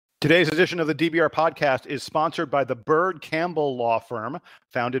Today's edition of the DBR podcast is sponsored by the Bird Campbell Law Firm,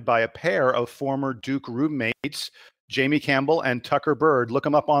 founded by a pair of former Duke roommates, Jamie Campbell and Tucker Bird. Look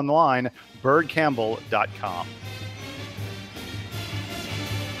them up online, birdcampbell.com.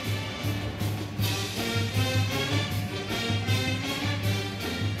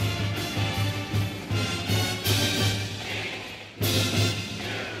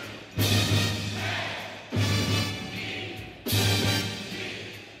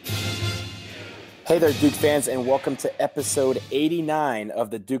 Hey there, Duke fans, and welcome to episode 89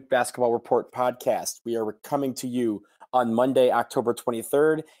 of the Duke Basketball Report podcast. We are coming to you on Monday, October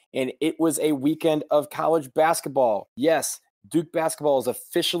 23rd, and it was a weekend of college basketball. Yes, Duke basketball is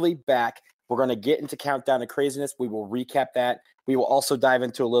officially back. We're going to get into Countdown to Craziness. We will recap that. We will also dive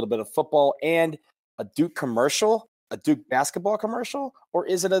into a little bit of football and a Duke commercial, a Duke basketball commercial, or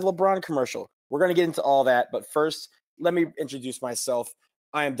is it a Lebron commercial? We're going to get into all that, but first, let me introduce myself.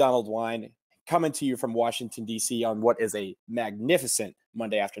 I am Donald Wine, coming to you from Washington, D.C. on what is a magnificent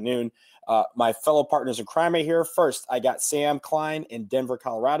Monday afternoon. My fellow partners in crime are here. First, I got Sam Klein in Denver,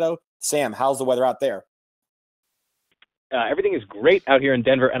 Colorado. Sam, how's the weather out there? Everything is great out here in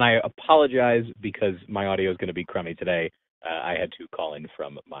Denver, and I apologize because my audio is going to be crummy today. I had to call in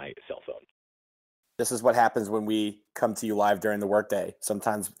from my cell phone. This is what happens when we come to you live during the workday.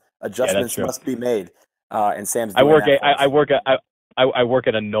 Sometimes adjustments must be made, and Sam's doing I work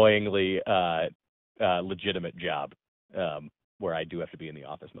an annoyingly legitimate job where I do have to be in the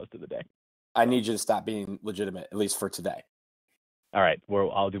office most of the day. I need you to stop being legitimate, at least for today. All right. Well,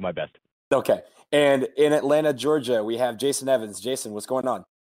 I'll do my best. Okay. And in Atlanta, Georgia, we have Jason Evans. Jason, what's going on?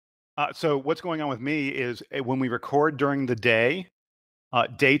 So what's going on with me is when we record during the day,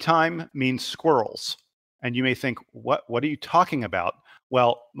 daytime means squirrels. And you may think, what are you talking about?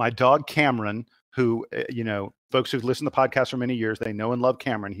 Well, my dog Cameron, who, folks who've listened to the podcast for many years, they know and love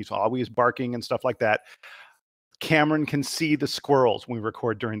Cameron. He's always barking and stuff like that. Cameron can see the squirrels when we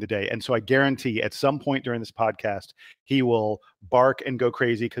record during the day. And so I guarantee at some point during this podcast, he will bark and go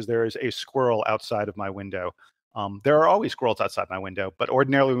crazy because there is a squirrel outside of my window. There are always squirrels outside my window, but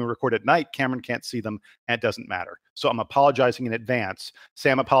ordinarily when we record at night, Cameron can't see them and it doesn't matter. So I'm apologizing in advance.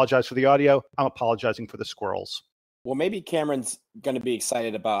 Sam apologized for the audio. I'm apologizing for the squirrels. Well, maybe Cameron's going to be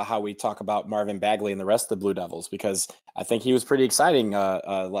excited about how we talk about Marvin Bagley and the rest of the Blue Devils, because I think he was pretty exciting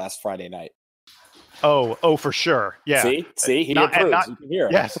last Friday night. Oh, for sure. Yeah. See, he approves. You can hear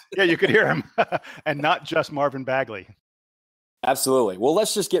him. Yes. Yeah, you could hear him. And not just Marvin Bagley. Absolutely. Well,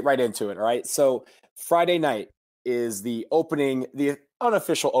 let's just get right into it. All right. So Friday night is the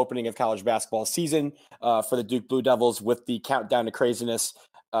unofficial opening of college basketball season for the Duke Blue Devils with the Countdown to Craziness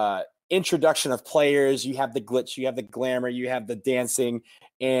introduction of players. You have the glitch, you have the glamour, you have the dancing,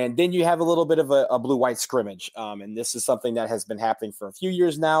 and then you have a little bit of a blue-white scrimmage. And this is something that has been happening for a few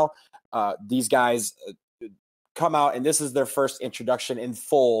years now. These guys come out, and this is their first introduction in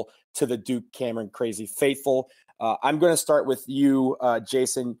full to the Duke Cameron Crazy Faithful. I'm going to start with you,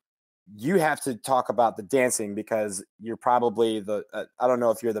 Jason. You have to talk about the dancing because you're probably I don't know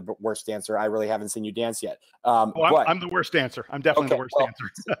if you're the worst dancer. I really haven't seen you dance yet. I'm the worst dancer. I'm definitely the worst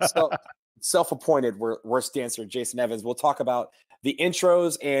dancer. So self-appointed worst dancer, Jason Evans. We'll talk about the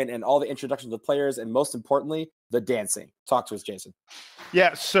intros and all the introductions of players, and most importantly, the dancing. Talk to us, Jason.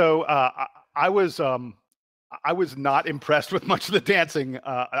 Yeah. So I was not impressed with much of the dancing.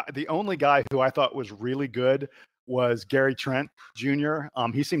 The only guy who I thought was really good was Gary Trent Jr.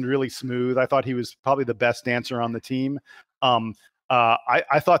 He seemed really smooth. I thought he was probably the best dancer on the team.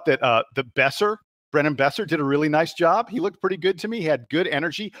 I thought that Brennan Besser did a really nice job. He looked pretty good to me. He had good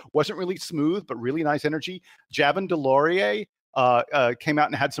energy. Wasn't really smooth, but really nice energy. Javon DeLaurier came out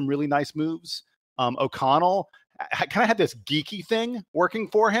and had some really nice moves. O'Connell kind of had this geeky thing working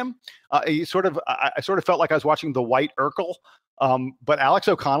for him. I sort of felt like I was watching the White Urkel. But Alex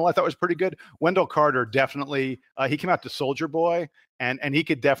O'Connell, I thought was pretty good. Wendell Carter, definitely. He came out to Soldier Boy, and he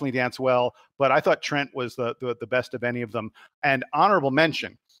could definitely dance well. But I thought Trent was the best of any of them. And honorable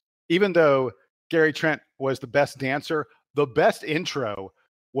mention, even though Gary Trent was the best dancer, the best intro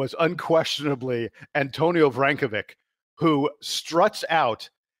was unquestionably Antonio Vrankovic, who struts out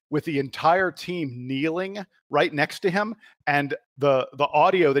with the entire team kneeling right next to him. And the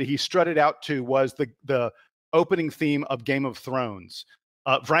audio that he strutted out to was the opening theme of Game of Thrones.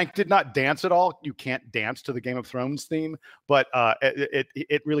 Frank did not dance at all. You can't dance to the Game of Thrones theme, but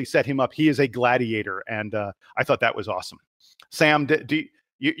it really set him up. He is a gladiator, and I thought that was awesome. Sam,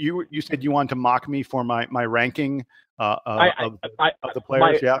 you said you wanted to mock me for my ranking of the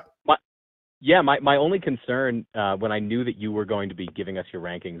players? My only concern when I knew that you were going to be giving us your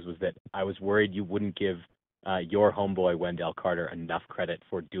rankings was that I was worried you wouldn't give your homeboy Wendell Carter enough credit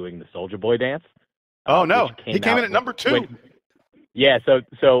for doing the Soldier Boy dance. Oh no, he came in at number 2. Yeah, so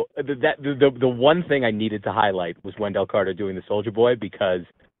the one thing I needed to highlight was Wendell Carter doing the Soldier Boy, because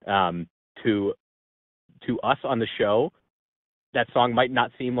to us on the show, that song might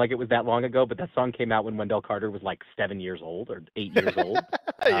not seem like it was that long ago, but that song came out when Wendell Carter was like 7 years old or 8 years old.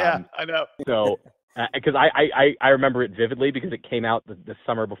 Yeah, I know. So, because I remember it vividly because it came out the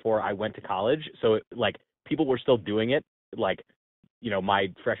summer before I went to college. So, people were still doing it, my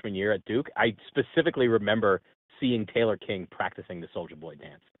freshman year at Duke. I specifically remember seeing Taylor King practicing the Soldier Boy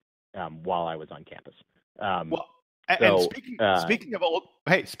dance while I was on campus.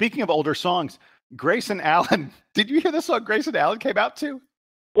 Speaking of older songs, Grayson Allen. Did you hear the song Grayson Allen came out to?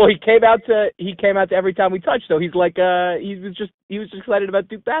 Well, he came out to Every Time We Touch. So he's like, he was just excited about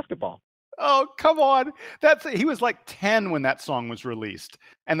Duke basketball. Oh, come on. He was like 10 when that song was released.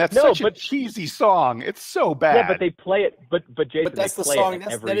 And that's such a cheesy song. It's so bad. Yeah, but they play it. But Jason, but that's the song.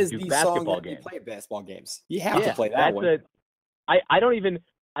 That is the song that you play at basketball games. You have to play that one. I don't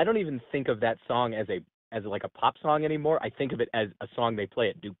even think of that song as like a pop song anymore. I think of it as a song they play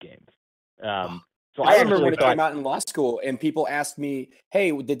at Duke games. So I remember when it came out in law school, and people asked me,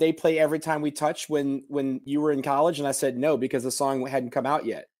 "Hey, did they play Every Time We Touch when you were in college?" And I said no, because the song hadn't come out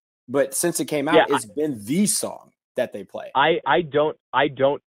yet. But since it came out, it's been the song that they play. I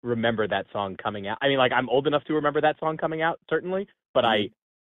don't remember that song coming out. I mean, I'm old enough to remember that song coming out, certainly, but I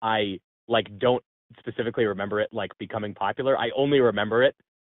don't specifically remember it becoming popular. I only remember it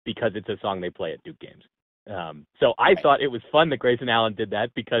because it's a song they play at Duke games. So I thought it was fun that Grayson Allen did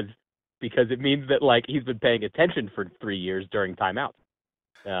that because it means that he's been paying attention for 3 years during timeouts.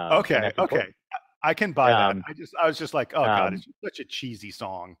 Okay. I can buy that. I was just like, oh God, it's such a cheesy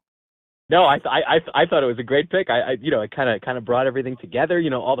song. No, I thought it was a great pick. It kind of brought everything together.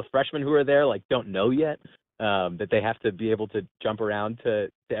 All the freshmen who are there don't know yet that they have to be able to jump around to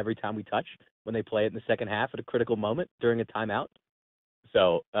Every Time We Touch when they play it in the second half at a critical moment during a timeout.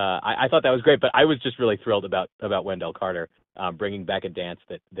 So I thought that was great, but I was just really thrilled about Wendell Carter bringing back a dance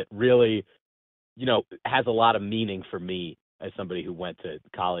that really, has a lot of meaning for me as somebody who went to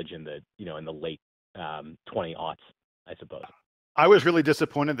college in the late 2000s, I suppose. I was really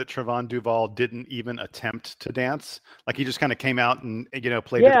disappointed that Trevon Duval didn't even attempt to dance. He just kind of came out and, played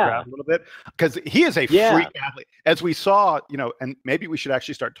to the crowd a little bit, because he is a freak athlete. As we saw, and maybe we should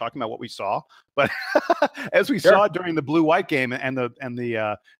actually start talking about what we saw, but as we saw during the blue-white game and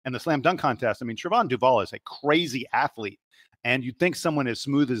the slam dunk contest, I mean, Trevon Duval is a crazy athlete. And you'd think someone as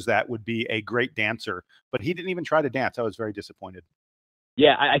smooth as that would be a great dancer, but he didn't even try to dance. I was very disappointed.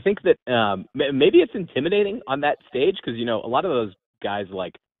 Yeah, I think that maybe it's intimidating on that stage because, a lot of those guys,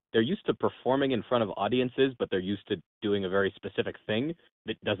 they're used to performing in front of audiences, but they're used to doing a very specific thing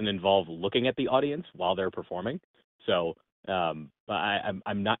that doesn't involve looking at the audience while they're performing. So I'm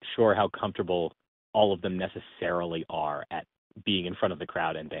not sure how comfortable all of them necessarily are at being in front of the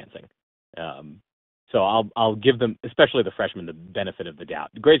crowd and dancing. So I'll give them, especially the freshmen, the benefit of the doubt.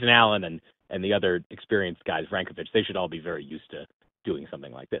 Grayson Allen and the other experienced guys, Rankovich, they should all be very used to doing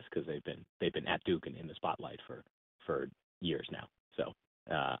something like this because they've been at Duke and in the spotlight for years now. So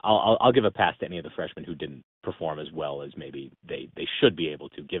I'll give a pass to any of the freshmen who didn't perform as well as maybe they should be able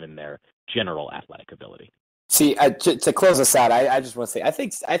to, given their general athletic ability. See, to close us out, I just want to say I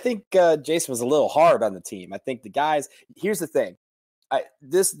think Jason was a little hard on the team. I think the guys. Here's the thing.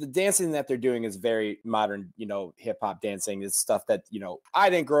 The dancing that they're doing is very modern, hip hop dancing. It's stuff that, I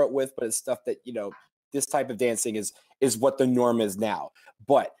didn't grow up with, but it's stuff that, this type of dancing is what the norm is now.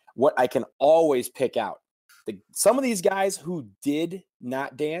 But what I can always pick out, some of these guys who did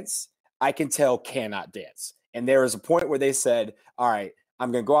not dance, I can tell cannot dance. And there is a point where they said, all right,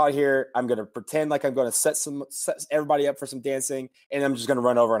 I'm going to go out here. I'm going to pretend like I'm going to set everybody up for some dancing. And I'm just going to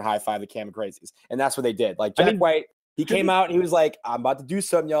run over and high five the Cam Crazies. And that's what they did. Jack White, he came out and he was like, I'm about to do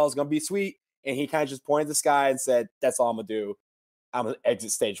something, y'all. It's going to be sweet. And he kind of just pointed to the sky and said, that's all I'm going to do. I'm going to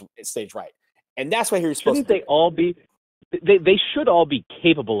exit stage right. And that's what he was supposed to do. Shouldn't they all be they should all be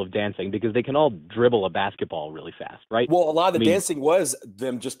capable of dancing because they can all dribble a basketball really fast, right? Well, a lot of the dancing was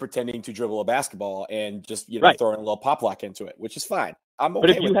them just pretending to dribble a basketball and just, throwing a little pop lock into it, which is fine. I'm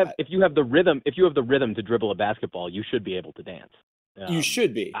okay with that. If you have the rhythm to dribble a basketball, you should be able to dance. You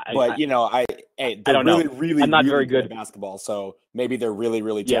should be, but I don't know. Really, I'm not really very good at basketball, so maybe they're really,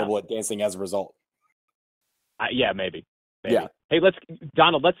 really terrible at dancing as a result. Maybe. Yeah. Hey,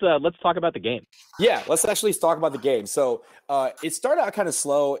 Donald, let's talk about the game. Yeah, let's actually talk about the game. So it started out kind of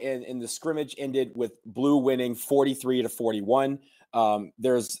slow, and the scrimmage ended with Blue winning 43-41.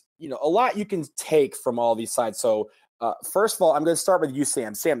 There's a lot you can take from all these sides. So First of all, I'm going to start with you,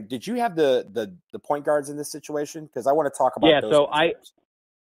 Sam. Sam, did you have the point guards in this situation? Because I want to talk about those. So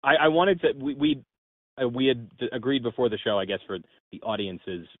I wanted to. We had agreed before the show, I guess, for the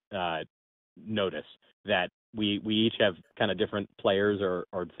audience's notice that we each have kind of different players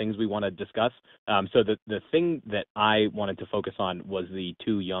or things we want to discuss. So the thing that I wanted to focus on was the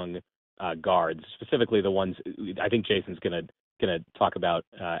two young guards, specifically the ones. I think Jason's gonna talk about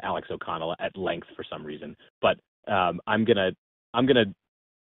Alex O'Connell at length for some reason, but I'm gonna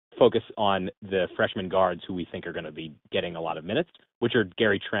focus on the freshman guards who we think are going to be getting a lot of minutes, which are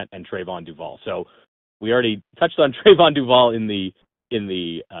Gary Trent and Trevon Duval. So we already touched on Trevon Duval in the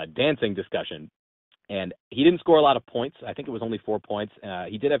dancing discussion, and he didn't score a lot of points. I think it was only 4 points.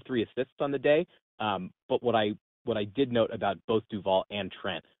 He did have 3 assists on the day. But what I did note about both Duval and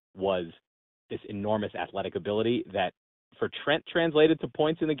Trent was this enormous athletic ability that for Trent translated to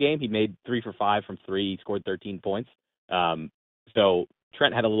points in the game. He made 3 for 5 from 3. He scored 13 points. So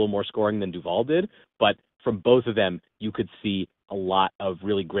Trent had a little more scoring than Duval did, but from both of them, you could see a lot of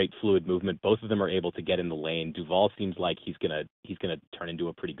really great fluid movement. Both of them are able to get in the lane. Duval seems like he's gonna turn into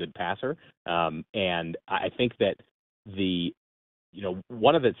a pretty good passer. And I think that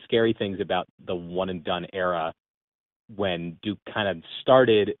one of the scary things about the one and done era, when Duke kind of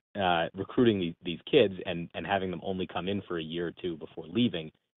started recruiting these kids and having them only come in for a year or two before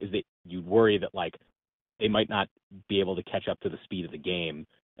leaving, is that you worry that like they might not be able to catch up to the speed of the game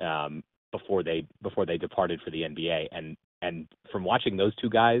before they departed for the NBA. And from watching those two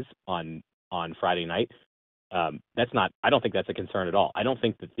guys on Friday night, I don't think that's a concern at all. I don't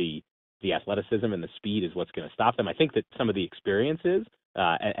think that the athleticism and the speed is what's going to stop them. I think that some of the experience is,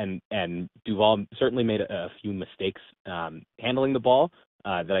 and Duval certainly made a few mistakes handling the ball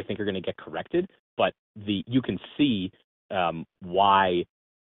that I think are going to get corrected. But you can see why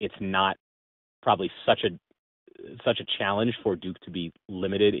it's not probably such a challenge for Duke to be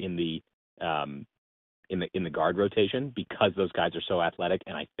limited in the guard rotation, because those guys are so athletic.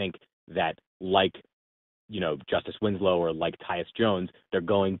 And I think that, like, Justice Winslow or like Tyus Jones, they're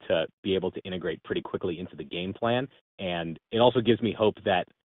going to be able to integrate pretty quickly into the game plan. And it also gives me hope that,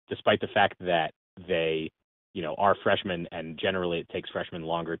 despite the fact that they, are freshmen and generally it takes freshmen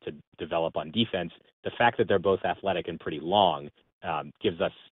longer to develop on defense, the fact that they're both athletic and pretty long gives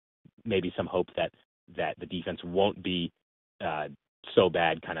us maybe some hope that the defense won't be so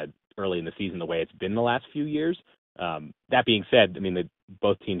bad kind of early in the season the way it's been the last few years. That being said, I mean,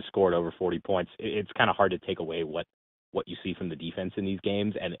 both teams scored over 40 points. It's kind of hard to take away what you see from the defense in these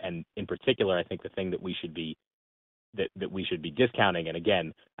games. And in particular, I think the thing that we should be discounting, and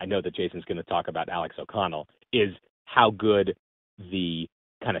again, I know that Jason's going to talk about Alex O'Connell, is how good the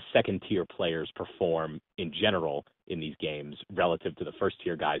kind of second tier players perform in general in these games relative to the first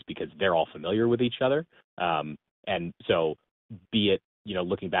tier guys, because they're all familiar with each other. And so, be it,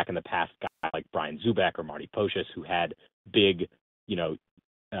 looking back in the past, guys like Brian Zubak or Marty Pocious, who had big,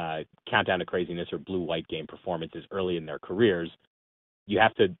 countdown to craziness or blue-white game performances early in their careers, you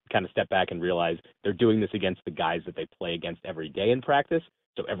have to kind of step back and realize they're doing this against the guys that they play against every day in practice.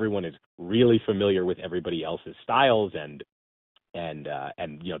 So everyone is really familiar with everybody else's styles and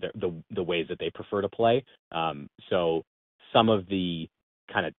the ways that they prefer to play. So some of the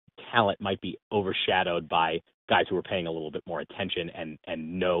kind of talent might be overshadowed by guys who are paying a little bit more attention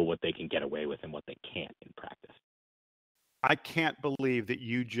and know what they can get away with and what they can't in practice. I can't believe that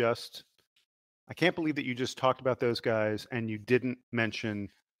you just talked about those guys and you didn't mention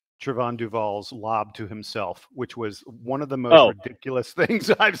Trevon Duval's lob to himself, which was one of the most ridiculous things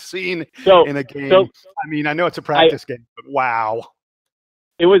I've seen in a game. I mean, I know it's a practice game, but wow.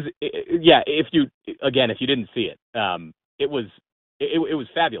 It was, if you didn't see it, it was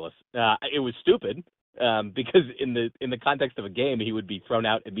fabulous. It was stupid because in the context of a game, he would be thrown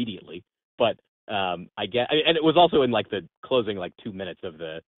out immediately. But and it was also in like the closing 2 minutes of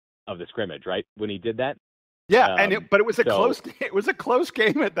the scrimmage, right, when he did that. Yeah, but it was a close. It was a close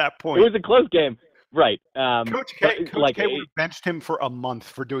game at that point. It was a close game, right? Coach K would have benched him for a month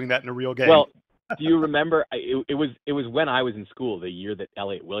for doing that in a real game. Well, do you remember? It was when I was in school, the year that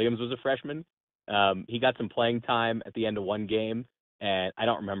Elliott Williams was a freshman. He got some playing time at the end of one game, and I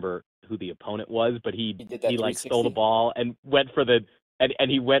don't remember who the opponent was, but he stole the ball and went for the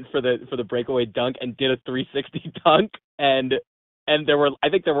breakaway dunk and did a 360 dunk, and there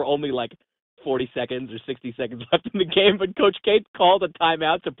were only 40 seconds or 60 seconds left in the game, but Coach K called a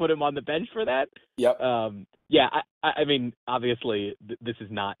timeout to put him on the bench for that. Yep. I mean, obviously this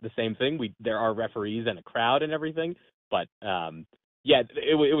is not the same thing. There are referees and a crowd and everything, but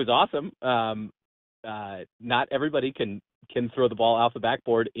it was awesome. Not everybody can throw the ball off the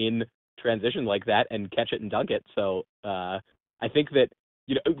backboard in transition like that and catch it and dunk it. So I think that,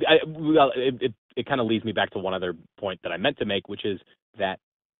 it kind of leads me back to one other point that I meant to make, which is that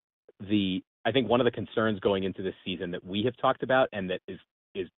I think one of the concerns going into this season that we have talked about and that is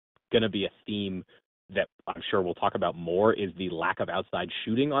going to be a theme that I'm sure we'll talk about more is the lack of outside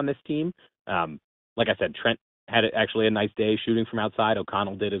shooting on this team. Like I said, Trent had actually a nice day shooting from outside.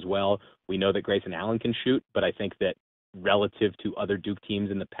 O'Connell did as well. We know that Grayson Allen can shoot, but I think that relative to other Duke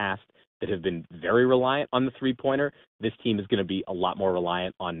teams in the past that have been very reliant on the three-pointer, this team is going to be a lot more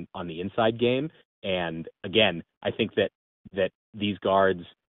reliant on the inside game. And again, I think that these guards,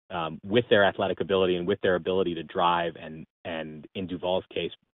 with their athletic ability and with their ability to drive and in Duval's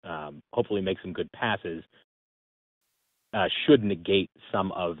case, hopefully make some good passes, should negate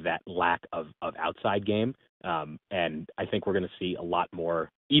some of that lack of outside game. And I think we're going to see a lot more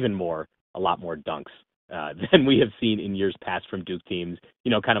dunks than we have seen in years past from Duke teams,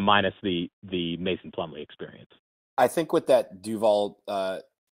 kind of minus the Mason Plumlee experience. I think with that Duval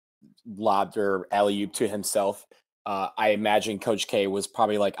lobbed or alley-oop to himself, I imagine Coach K was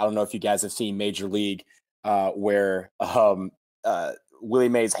probably like, I don't know if you guys have seen Major League where Willie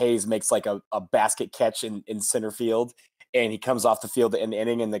Mays Hayes makes like a basket catch in center field, and he comes off the field in the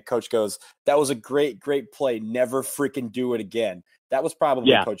inning, and the coach goes, "That was a great play. Never freaking do it again." That was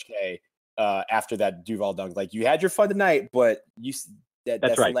probably Coach K after that Duval dunk. Like, you had your fun tonight, but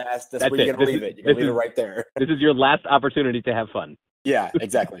that's right. That's where you're going to leave it. You're going to leave it right there. This is your last opportunity to have fun. Yeah,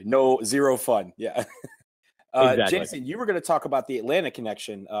 exactly. Zero fun. Yeah. Exactly. Jason, you were going to talk about the Atlanta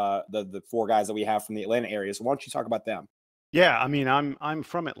connection, the four guys that we have from the Atlanta area. So why don't you talk about them? Yeah, I mean, I'm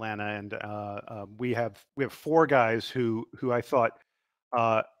from Atlanta, and we have four guys who I thought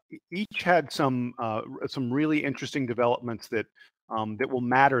each had some really interesting developments that will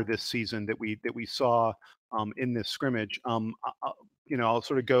matter this season that we saw in this scrimmage. I'll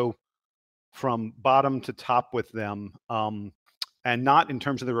sort of go from bottom to top with them, and not in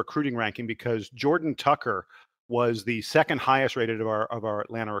terms of the recruiting ranking, because Jordan Tucker was the second highest rated of our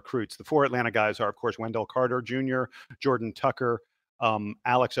Atlanta recruits. The four Atlanta guys are, of course, Wendell Carter Jr., Jordan Tucker,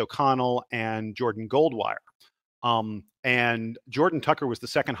 Alex O'Connell, and Jordan Goldwire. And Jordan Tucker was the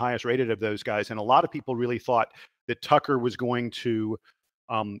second highest rated of those guys. And a lot of people really thought that Tucker was going to,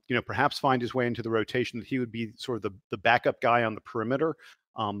 perhaps find his way into the rotation, that he would be sort of the backup guy on the perimeter.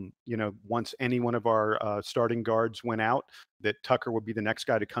 Once any one of our starting guards went out, that Tucker would be the next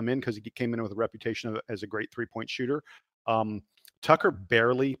guy to come in, because he came in with a reputation as a great three-point shooter. Tucker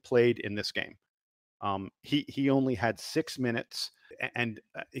barely played in this game. He only had 6 minutes, and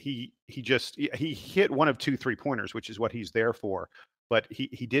he hit one of 2 3-pointers, which is what he's there for. But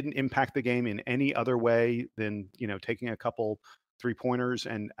he didn't impact the game in any other way than taking a couple 3-pointers,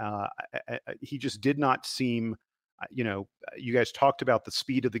 and he just did not seem. You guys talked about the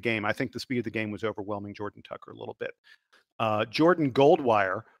speed of the game. I think the speed of the game was overwhelming Jordan Tucker a little bit. Jordan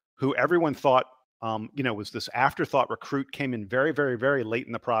Goldwire, who everyone thought, was this afterthought recruit, came in very, very, very late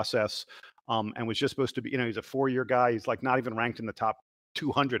in the process, and was just supposed to be, he's a 4-year guy. He's like not even ranked in the top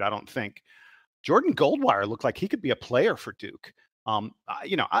 200, I don't think. Jordan Goldwire looked like he could be a player for Duke. I'm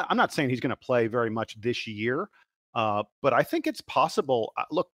not saying he's going to play very much this year, but I think it's possible.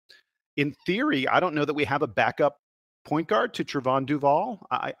 Look, in theory, I don't know that we have a backup point guard to Trevon Duval.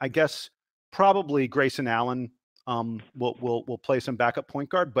 I guess probably Grayson Allen will play some backup point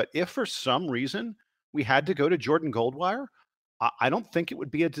guard. But if for some reason we had to go to Jordan Goldwire, I don't think it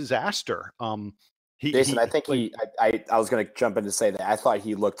would be a disaster. Jason, I think I was going to jump in to say that I thought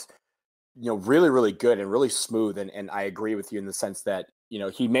he looked, really, really good and really smooth. And I agree with you in the sense that,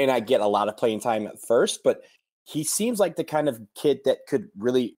 he may not get a lot of playing time at first, but he seems like the kind of kid that could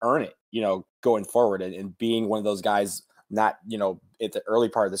really earn it, going forward, and being one of those guys, not, at the early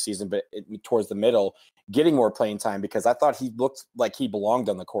part of the season, but towards the middle, getting more playing time, because I thought he looked like he belonged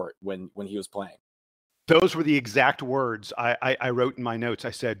on the court when he was playing. Those were the exact words I wrote in my notes.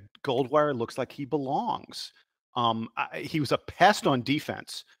 I said, Goldwire looks like he belongs. He was a pest on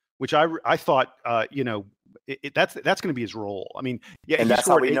defense, which I thought, that's going to be his role. I mean, yeah, and that's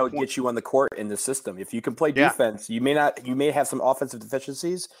how we know get you on the court in the system. If you can play defense, you may have some offensive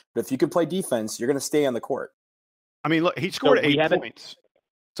deficiencies, but if you can play defense, you're going to stay on the court. I mean, look, he scored 8 points,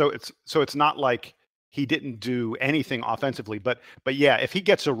 so it's not like he didn't do anything offensively. But yeah, if he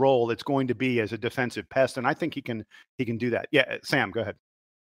gets a role, it's going to be as a defensive pest, and I think he can do that. Yeah, Sam, go ahead.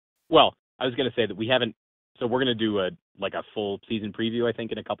 Well, I was going to say that we haven't. So we're going to do a full season preview, I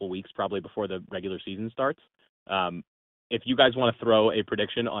think, in a couple weeks, probably before the regular season starts. If you guys want to throw a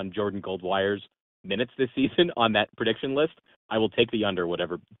prediction on Jordan Goldwire's minutes this season on that prediction list, I will take the under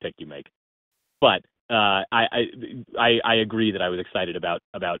whatever pick you make. But I agree that I was excited about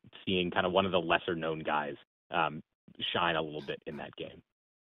seeing kind of one of the lesser known guys shine a little bit in that game.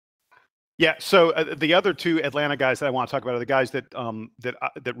 Yeah. So the other two Atlanta guys that I want to talk about are the guys that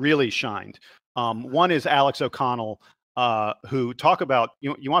that really shined. One is Alex O'Connell, who talk about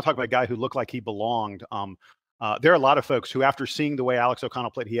you want to talk about a guy who looked like he belonged. There are a lot of folks who, after seeing the way Alex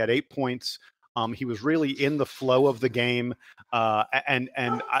O'Connell played, he had 8 points. He was really in the flow of the game, and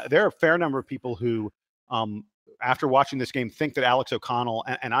there are a fair number of people who, after watching this game, think that Alex O'Connell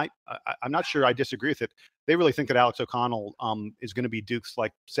and I'm not sure I disagree with it. They really think that Alex O'Connell is going to be Duke's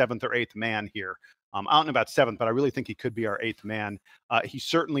like 7th or 8th man here. I don't know about 7th, but I really think he could be our 8th man. He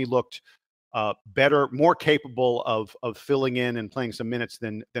certainly looked better, more capable of filling in and playing some minutes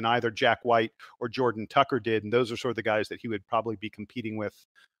than either Jack White or Jordan Tucker did. And those are sort of the guys that he would probably be competing with,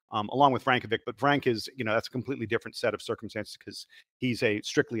 along with Frankovic. But Frank is, that's a completely different set of circumstances because he's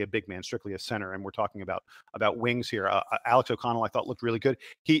strictly a big man, strictly a center. And we're talking about wings here. Alex O'Connell, I thought, looked really good.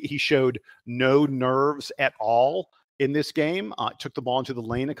 He showed no nerves at all in this game. Took the ball into the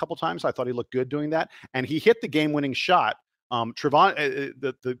lane a couple times. I thought he looked good doing that. And he hit the game-winning shot. Trevon,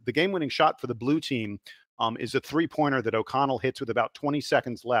 the game-winning shot for the blue team is a 3-pointer that O'Connell hits with about 20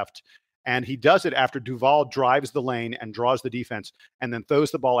 seconds left. And he does it after Duval drives the lane and draws the defense and then throws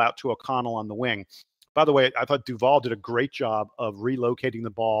the ball out to O'Connell on the wing. By the way, I thought Duval did a great job of relocating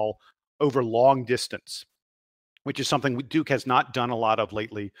the ball over long distance, which is something Duke has not done a lot of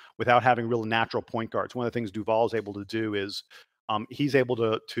lately without having real natural point guards. One of the things Duval is able to do is he's able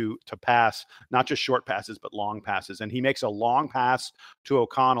to pass not just short passes but long passes, and he makes a long pass to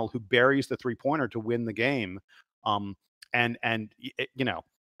O'Connell, who buries the 3-pointer to win the game.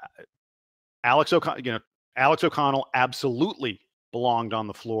 Alex O'Connell absolutely belonged on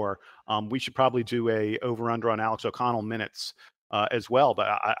the floor. We should probably do a over/under on Alex O'Connell minutes as well, but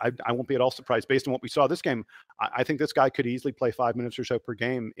I won't be at all surprised based on what we saw this game. I think this guy could easily play 5 minutes or so per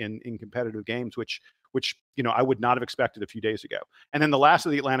game in competitive games, which I would not have expected a few days ago. And then the last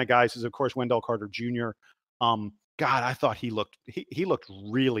of the Atlanta guys is, of course, Wendell Carter Jr. God, I thought he looked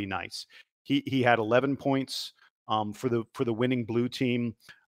really nice. He had 11 points for the winning blue team.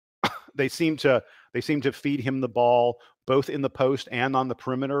 They seem to feed him the ball both in the post and on the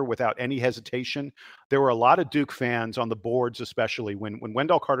perimeter without any hesitation. There were a lot of Duke fans on the boards, especially when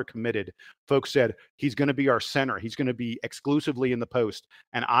Wendell Carter committed. Folks said he's going to be our center. He's going to be exclusively in the post.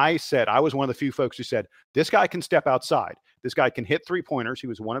 And I said, I was one of the few folks who said, this guy can step outside. This guy can hit 3-pointers. He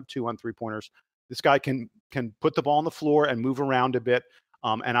was 1 of 2 on 3-pointers. This guy can put the ball on the floor and move around a bit.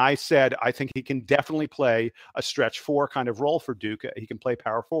 And I said, I think he can definitely play a stretch 4 kind of role for Duke. He can play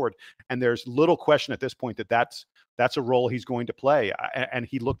power forward. And there's little question at this point that that's a role he's going to play. And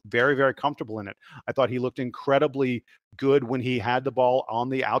he looked very, very comfortable in it. I thought he looked incredibly good when he had the ball on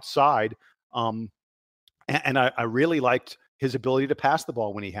the outside. And I really liked his ability to pass the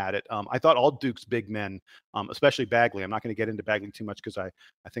ball when he had it. I thought all Duke's big men, especially Bagley. I'm not going to get into Bagley too much because I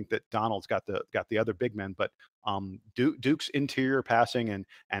think that Donald's got the other big men, but Duke's interior passing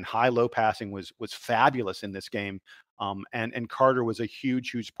and high-low passing was fabulous in this game. And Carter was a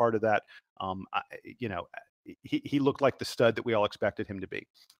huge part of that. He looked like the stud that we all expected him to be.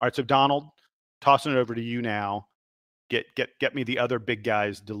 All right, so Donald, tossing it over to you now. Get me the other big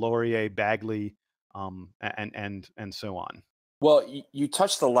guys, DeLaurier, Bagley, and so on. Well, you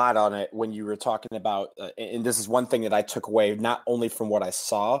touched a lot on it when you were talking about, and this is one thing that I took away, not only from what I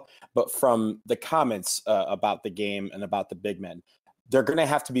saw, but from the comments about the game and about the big men. They're going to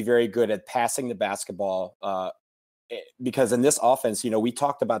have to be very good at passing the basketball because in this offense, we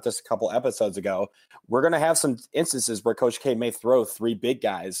talked about this a couple episodes ago. We're going to have some instances where Coach K may throw 3 big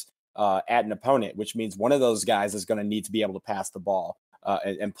guys at an opponent, which means one of those guys is going to need to be able to pass the ball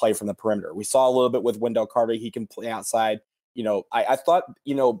and play from the perimeter. We saw a little bit with Wendell Carter. He can play outside. I thought,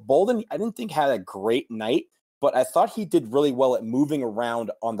 Bolden, I didn't think had a great night, but I thought he did really well at moving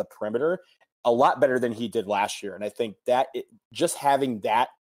around on the perimeter, a lot better than he did last year. And I think that just having that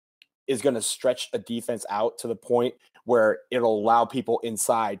is going to stretch a defense out to the point where it'll allow people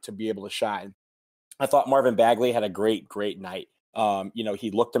inside to be able to shine. I thought Marvin Bagley had a great night.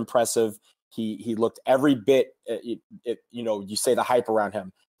 He looked impressive. He looked every bit, you say the hype around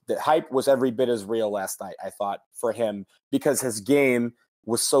him. The hype was every bit as real last night, I thought, for him, because his game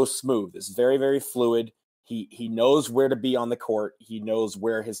was so smooth. It's very, very fluid. He knows where to be on the court. He knows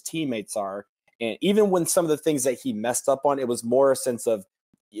where his teammates are. And even when some of the things that he messed up on, it was more a sense of,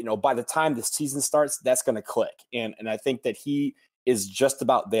 by the time the season starts, that's going to click. And I think that he is just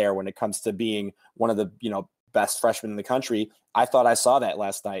about there when it comes to being one of the, best freshmen in the country. I thought I saw that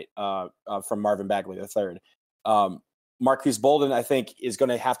last night from Marvin Bagley III. Marquise Bolden, I think, is going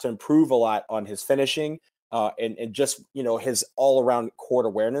to have to improve a lot on his finishing and just, his all-around court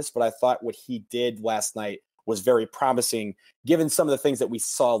awareness. But I thought what he did last night was very promising, given some of the things that we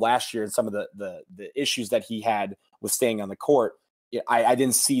saw last year and some of the issues that he had with staying on the court. I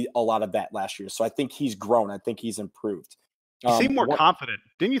didn't see a lot of that last year. So I think he's grown. I think he's improved. He seemed more confident.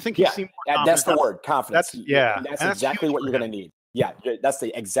 Didn't you think he seemed more confident? That's the word, confidence. That's exactly what you're going to need. Yeah, that's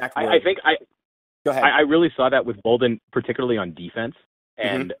the exact word. I think Go ahead. I really saw that with Bolden, particularly on defense.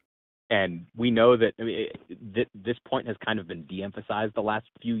 And we know that this point has kind of been de-emphasized the last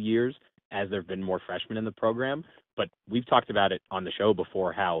few years as there have been more freshmen in the program. But we've talked about it on the show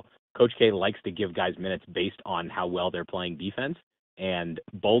before, how Coach K likes to give guys minutes based on how well they're playing defense. And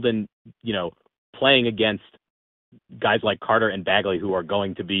Bolden, playing against guys like Carter and Bagley, who are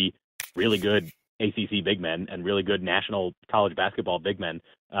going to be really good ACC big men and really good national college basketball big men,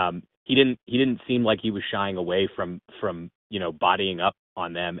 he didn't seem like he was shying away from bodying up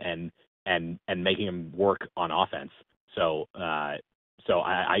on them and making them work on offense. So I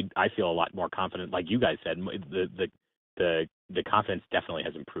feel a lot more confident. Like you guys said, the confidence definitely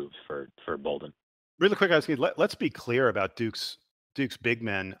has improved for Bolden. Really quick, let's be clear about Duke's big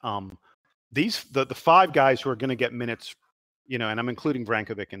men. The five guys who are going to get minutes, and I'm including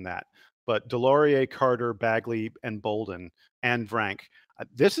Vrankovic in that, but DeLaurier, Carter, Bagley, and Bolden, and Vrank.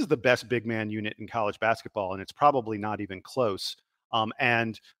 This is the best big man unit in college basketball, and it's probably not even close.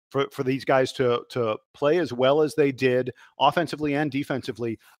 And for these guys to play as well as they did offensively and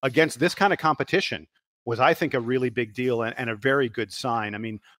defensively against this kind of competition was, I think, a really big deal and a very good sign. I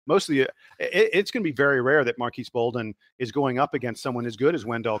mean, it's going to be very rare that Marquise Bolden is going up against someone as good as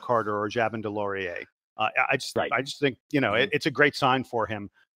Wendell Carter or Javon DeLaurier. I just think, it's a great sign for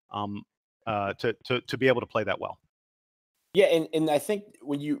him to be able to play that well. Yeah, and I think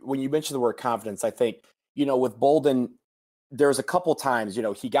when you mention the word confidence, I think, with Bolden, there's a couple times,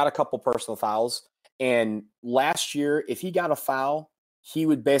 he got a couple personal fouls. And last year, if he got a foul, he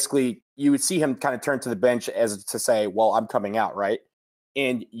would you would see him kind of turn to the bench as to say, well, I'm coming out, right?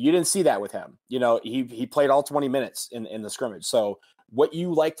 And you didn't see that with him. He played all 20 minutes in the scrimmage. So what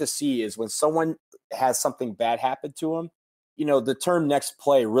you like to see is when someone has something bad happen to him, the term next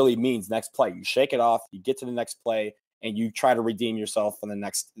play really means next play. You shake it off, you get to the next play, and you try to redeem yourself on the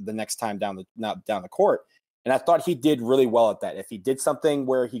next time down the court. And I thought he did really well at that. If he did something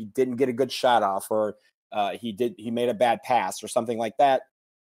where he didn't get a good shot off, or he made a bad pass or something like that,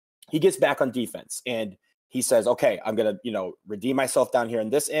 he gets back on defense and he says, okay, I'm going to, redeem myself down here in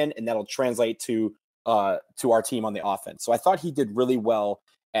this end, and that'll translate to our team on the offense. So I thought he did really well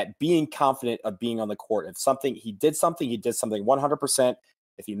at being confident of being on the court. If he did something 100%.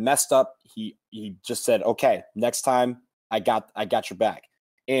 If he messed up, he just said, okay, next time I got your back.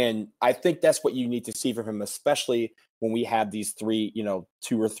 And I think that's what you need to see from him, especially when we have these three,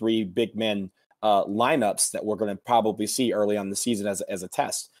 2 or 3 big men lineups that we're going to probably see early on the season as a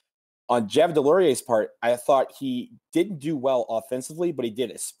test. On Javon DeLaurier's part, I thought he didn't do well offensively, but he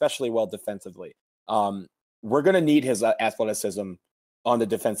did especially well defensively. We're going to need his athleticism on the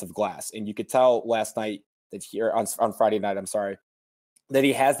defensive glass. And you could tell last night on Friday night, that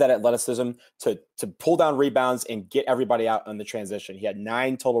he has that athleticism to pull down rebounds and get everybody out on the transition. He had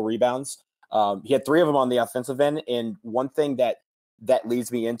 9 total rebounds. He had 3 of them on the offensive end. And one thing that leads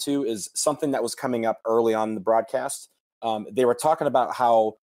me into is something that was coming up early on in the broadcast. They were talking about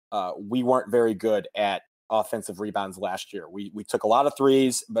how we weren't very good at offensive rebounds last year. We took a lot of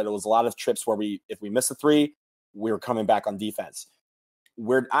threes, but it was a lot of trips where if we missed a 3, we were coming back on defense.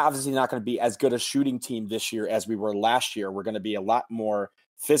 We're obviously not going to be as good a shooting team this year as we were last year. We're going to be a lot more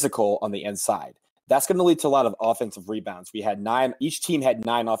physical on the inside. That's going to lead to a lot of offensive rebounds. Each team had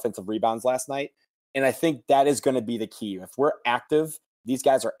 9 offensive rebounds last night. And I think that is going to be the key. If we're active, these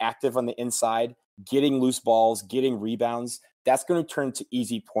guys are active on the inside, getting loose balls, getting rebounds, that's going to turn to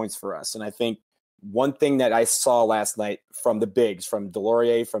easy points for us. And I think one thing that I saw last night from the bigs, from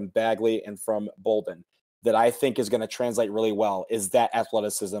DeLaurier, from Bagley, and from Bolden, that I think is going to translate really well is that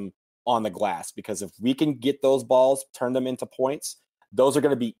athleticism on the glass. Because if we can get those balls, turn them into points, those are going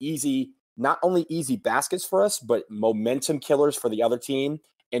to be easy, not only easy baskets for us, but momentum killers for the other team,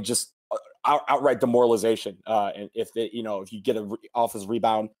 and just outright demoralization. And if you get an offensive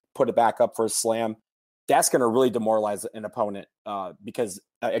rebound, put it back up for a slam, that's going to really demoralize an opponent. Because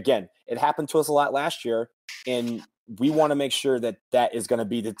again, it happened to us a lot last year, and we want to make sure that is going to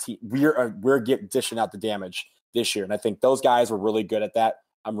be the team. We're dishing out the damage this year, and I think those guys were really good at that.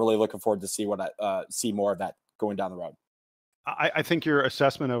 I'm really looking forward to see more of that going down the road. I think your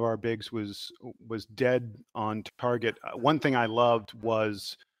assessment of our bigs was dead on target. One thing I loved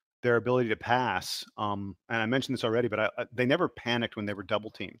was their ability to pass. And I mentioned this already, but they never panicked when they were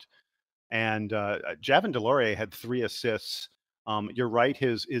double teamed. And Javon DeLaurier had 3 assists. You're right,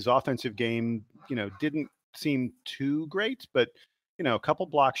 his offensive game, didn't seem too great, but a couple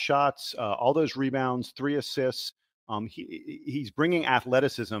block shots, all those rebounds, 3 assists. He's bringing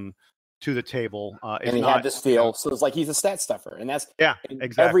athleticism to the table. And he had this feel, so it's like he's a stat stuffer, and that's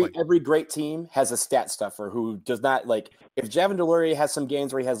exactly. Every great team has a stat stuffer who does not like. If Javon DeLaurier has some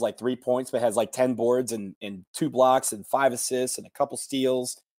games where he has like 3 points, but has like 10 boards and 2 blocks and 5 assists and a couple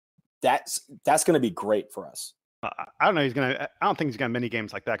steals, that's going to be great for us. I don't know. I don't think he's gonna have many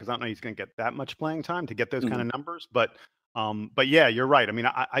games like that because I don't know he's gonna get that much playing time to get those kind of numbers. But yeah, you're right. I mean,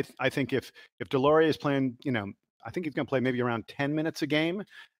 I think if DeLaurier is playing, I think he's gonna play maybe around 10 minutes a game,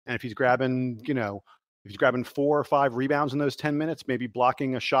 and if he's grabbing, if he's grabbing 4 or 5 rebounds in those 10 minutes, maybe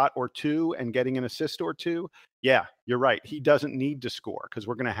blocking a shot or 2 and getting an assist or 2, yeah, you're right. He doesn't need to score because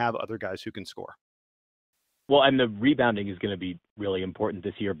we're gonna have other guys who can score. Well, and the rebounding is going to be really important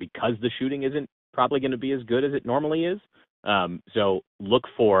this year because the shooting isn't probably going to be as good as it normally is. So look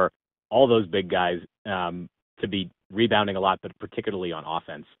for all those big guys to be rebounding a lot, but particularly on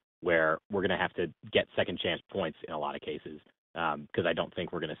offense, where we're going to have to get second chance points in a lot of cases, because I don't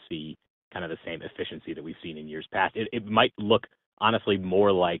think we're going to see kind of the same efficiency that we've seen in years past. It might look, honestly,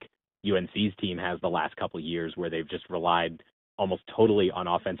 more like UNC's team has the last couple of years, where they've just relied almost totally on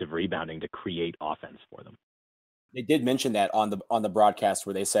offensive rebounding to create offense for them. They did mention that on the broadcast,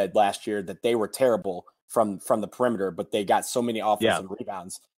 where they said last year that they were terrible from the perimeter, but they got so many offensive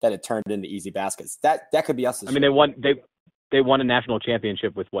rebounds that it turned into easy baskets. That could be us. I mean, they won a national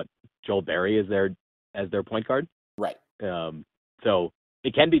championship with Joel Berry as their point guard, right? So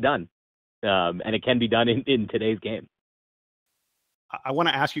it can be done, and it can be done in today's game. I want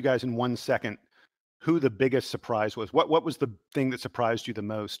to ask you guys in 1 second who the biggest surprise was. What was the thing that surprised you the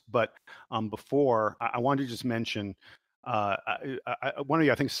most? But before, I wanted to just mention one of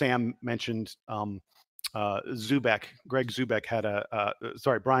you, I think Sam mentioned Zubek. Brian Zubek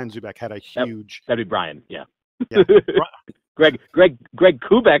had a huge. That'd be Brian, yeah. Yeah. Greg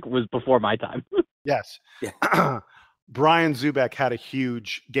Kubek was before my time. Yes. Yeah. Brian Zubek had a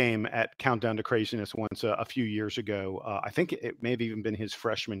huge game at Countdown to Craziness once a few years ago. I think it may have even been his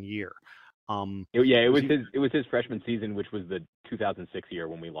freshman year. It was his freshman season, which was the 2006 year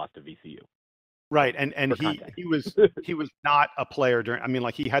when we lost to VCU. Right, and he was not a player during. I mean,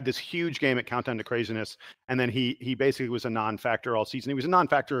 like, he had this huge game at Countdown to Craziness, and then he basically was a non-factor all season. He was a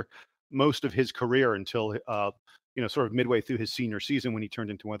non-factor most of his career until sort of midway through his senior season, when he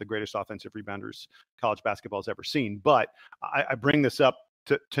turned into one of the greatest offensive rebounders college basketball's ever seen. But I bring this up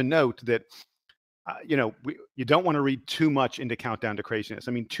to note that. You don't want to read too much into Countdown to Craziness.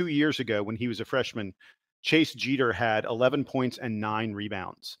 I mean, 2 years ago when he was a freshman, Chase Jeter had 11 points and 9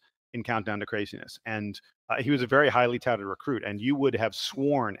 rebounds in Countdown to Craziness. And he was a very highly touted recruit. And you would have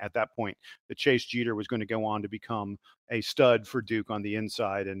sworn at that point that Chase Jeter was going to go on to become a stud for Duke on the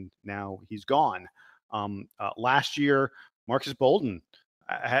inside. And now he's gone. Last year, Marcus Bolden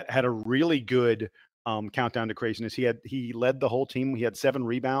had a really good Countdown to Craziness. He led the whole team. He had 7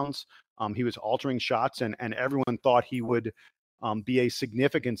 rebounds. He was altering shots, and everyone thought he would be a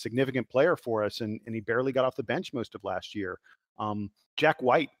significant player for us, and he barely got off the bench most of last year. Jack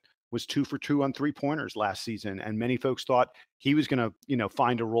White was 2 for 2 on 3-pointers last season, and many folks thought he was going to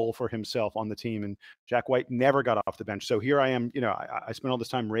find a role for himself on the team, and Jack White never got off the bench. So here I am, I spent all this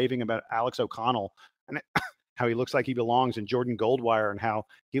time raving about Alex O'Connell and how he looks like he belongs, and Jordan Goldwire, and how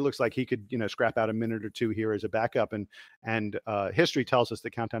he looks like he could, scrap out a minute or 2 here as a backup. And history tells us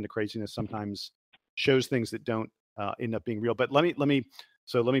that Countdown to Craziness sometimes shows things that don't end up being real. But let me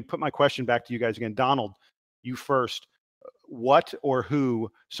put my question back to you guys again. Donald, you first. What or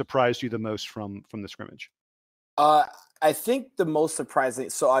who surprised you the most from the scrimmage? I think the most surprising.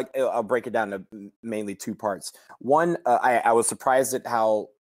 So I'll break it down to mainly 2 parts. One, I was surprised at how,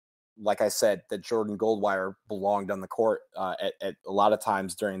 like I said, that Jordan Goldwire belonged on the court at a lot of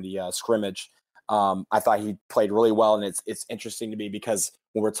times during the scrimmage. I thought he played really well, and it's interesting to me because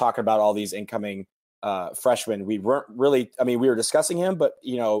when we're talking about all these incoming freshmen, we weren't really. I mean, we were discussing him, but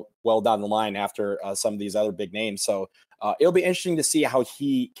well down the line after some of these other big names. So it'll be interesting to see how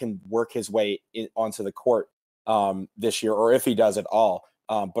he can work his way onto the court this year, or if he does at all.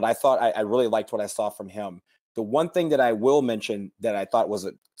 But I thought I really liked what I saw from him. The one thing that I will mention that I thought was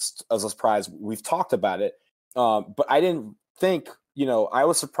a surprise, we've talked about it, but I didn't think, I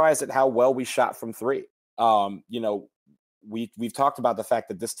was surprised at how well we shot from 3. We've talked about the fact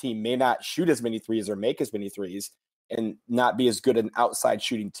that this team may not shoot as many threes or make as many threes and not be as good an outside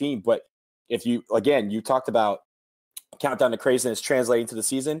shooting team. But if you talked about Countdown to Craziness translating to the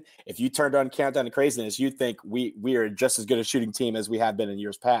season. If you turned on Countdown to Craziness, you'd think we are just as good a shooting team as we have been in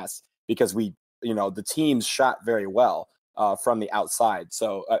years past, because the teams shot very well from the outside.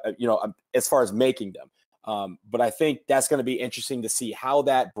 So, as far as making them. But I think that's going to be interesting to see how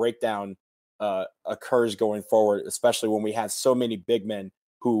that breakdown occurs going forward, especially when we have so many big men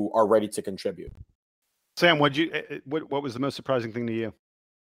who are ready to contribute. Sam, what was the most surprising thing to you?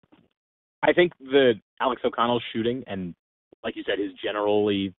 I think the Alex O'Connell shooting, and like you said, his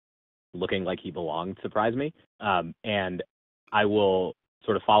generally looking like he belonged, surprised me. And I will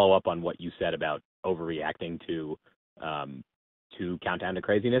sort of follow up on what you said about overreacting to Countdown to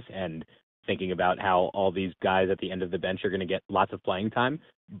Craziness, and thinking about how all these guys at the end of the bench are going to get lots of playing time,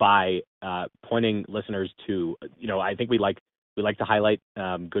 by pointing listeners to, I think we like to highlight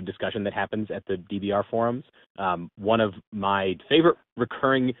good discussion that happens at the DBR forums. One of my favorite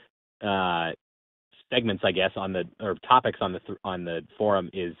recurring segments, I guess, or topics on the forum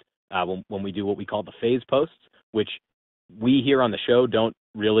is when we do what we call the phase posts, which we here on the show don't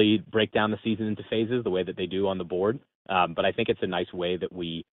really break down the season into phases the way that they do on the board. But I think it's a nice way that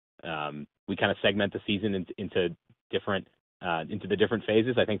we kind of segment the season into the different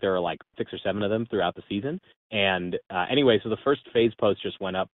phases. I think there are like 6 or 7 of them throughout the season. And anyway, so the first phase post just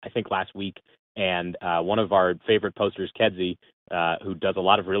went up, I think, last week. And one of our favorite posters, Kedzie, who does a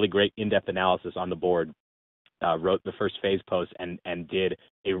lot of really great in-depth analysis on the board, wrote the first phase post and did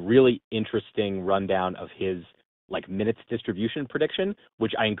a really interesting rundown of his minutes distribution prediction,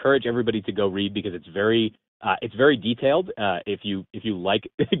 which I encourage everybody to go read, because it's very detailed. If you like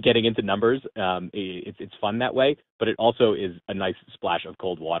getting into numbers, it's fun that way. But it also is a nice splash of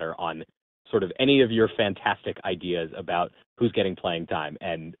cold water on sort of any of your fantastic ideas about who's getting playing time.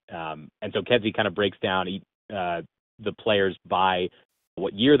 And so Kedzie kind of breaks down the players by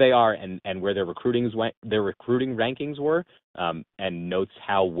what year they are and where their recruiting rankings were, and notes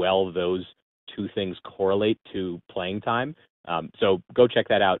how well those two things correlate to playing time. So go check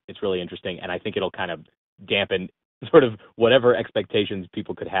that out. It's really interesting, and I think it'll kind of dampen sort of whatever expectations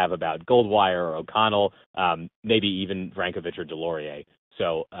people could have about Goldwire or O'Connell, maybe even Vrankovich or DeLaurier.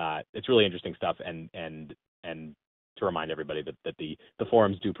 So it's really interesting stuff, and to remind everybody that the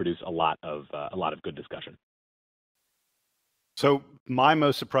forums do produce a lot of good discussion. So my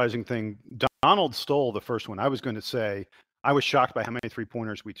most surprising thing, Donald stole the first one. I was going to say I was shocked by how many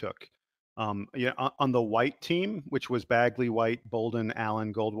 3-pointers we took. On the White team, which was Bagley, White, Bolden,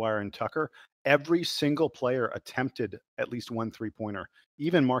 Allen, Goldwire, and Tucker, every single player attempted at least one 3-pointer.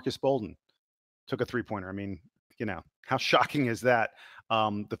 Even Marcus Bolden took a 3-pointer. I mean, how shocking is that?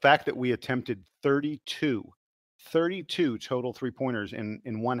 The fact that we attempted 32 total 3-pointers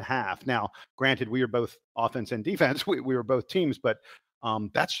in one half. Now, granted, we are both offense and defense. We were both teams, but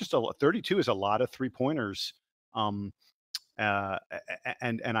that's just 32 is a lot of 3-pointers. And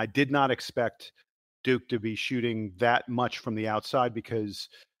I did not expect Duke to be shooting that much from the outside, because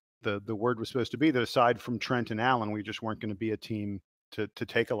the word was supposed to be that aside from Trent and Allen, we just weren't going to be a team to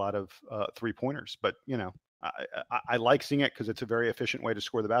take a lot of 3-pointers. But I like seeing it because it's a very efficient way to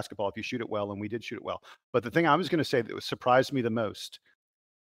score the basketball if you shoot it well, and we did shoot it well. But the thing I was going to say that surprised me the most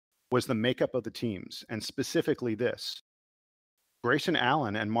was the makeup of the teams, and specifically this: Grayson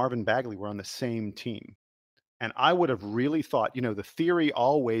Allen and Marvin Bagley were on the same team. And I would have really thought, the theory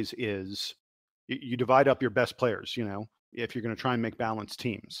always is you divide up your best players, if you're going to try and make balanced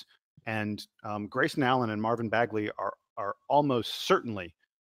teams. And Grayson Allen and Marvin Bagley are almost certainly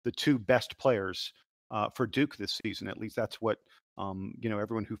the 2 best players for Duke this season. At least that's what,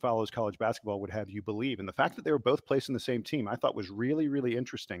 everyone who follows college basketball would have you believe. And the fact that they were both placed in the same team, I thought was really, really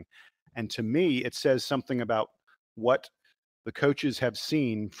interesting. And to me, it says something about what the coaches have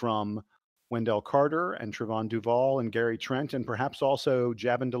seen from Wendell Carter and Trevon Duval and Gary Trent, and perhaps also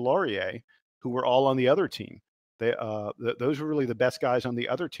Javon DeLaurier, who were all on the other team. Those were really the best guys on the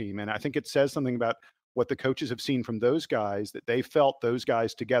other team. And I think it says something about what the coaches have seen from those guys, that they felt those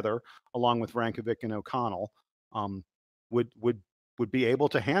guys together, along with Vrankovich and O'Connell, would be able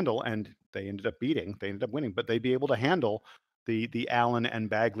to handle, and they ended up winning, but they'd be able to handle the Allen and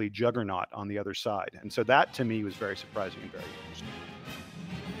Bagley juggernaut on the other side. And so that to me was very surprising and very interesting.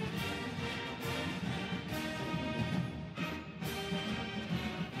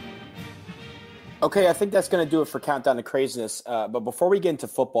 Okay, I think that's going to do it for Countdown to Craziness. But before we get into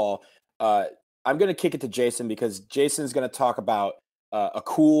football, I'm going to kick it to Jason, because Jason's going to talk about a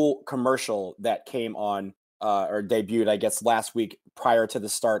cool commercial that came on or debuted, I guess, last week prior to the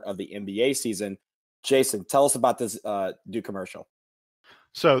start of the NBA season. Jason, tell us about this Duke commercial.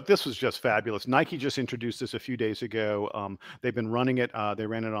 So this was just fabulous. Nike just introduced this a few days ago. They've been running it. They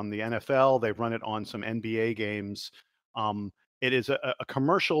ran it on the NFL. They've run it on some NBA games. It is a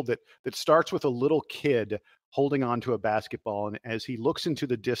commercial that starts with a little kid holding on to a basketball, and as he looks into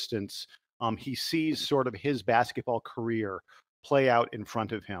the distance, he sees sort of his basketball career play out in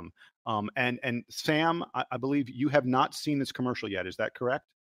front of him. And Sam, I believe you have not seen this commercial yet. Is that correct?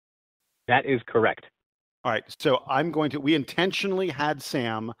 That is correct. All right. So we intentionally had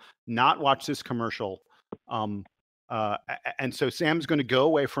Sam not watch this commercial. And so Sam's going to go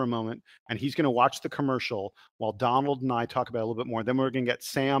away for a moment, and he's going to watch the commercial while Donald and I talk about it a little bit more. Then we're going to get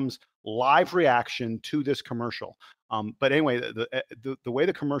Sam's live reaction to this commercial. But anyway, the way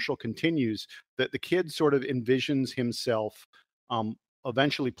the commercial continues, that the kid sort of envisions himself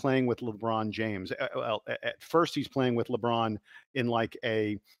eventually playing with LeBron James. Well, at first he's playing with LeBron in like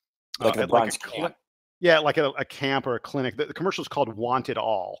a camp. Yeah, like a camp or a clinic. The commercial is called Want It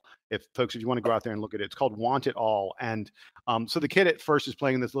All. If you want to go out there and look at it, it's called Want It All. And so the kid at first is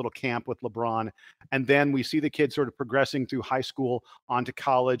playing in this little camp with LeBron. And then we see the kid sort of progressing through high school onto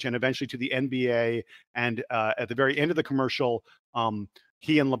college and eventually to the NBA. And at the very end of the commercial,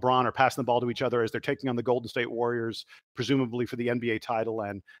 he and LeBron are passing the ball to each other as they're taking on the Golden State Warriors, presumably for the NBA title.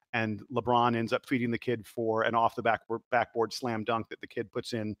 And LeBron ends up feeding the kid for an off the backboard slam dunk that the kid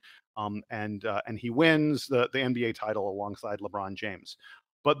puts in. And he wins the NBA title alongside LeBron James.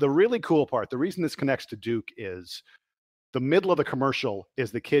 But the really cool part, the reason this connects to Duke, is the middle of the commercial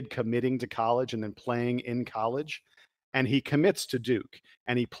is the kid committing to college and then playing in college. And he commits to Duke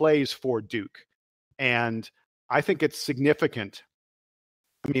and he plays for Duke. And I think it's significant.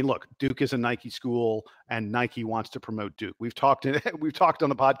 I mean, look, Duke is a Nike school, and Nike wants to promote Duke. We've talked on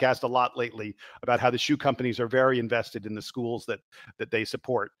the podcast a lot lately about how the shoe companies are very invested in the schools that they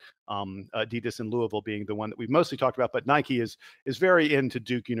support. Adidas and Louisville being the one that we've mostly talked about, but Nike is very into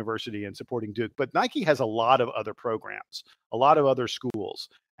Duke University and supporting Duke. But Nike has a lot of other programs, a lot of other schools,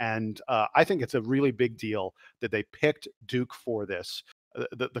 and I think it's a really big deal that they picked Duke for this.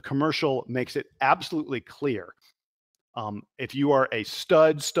 The commercial makes it absolutely clear. If you are a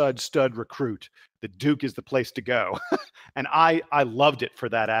stud recruit, the Duke is the place to go. And I loved it for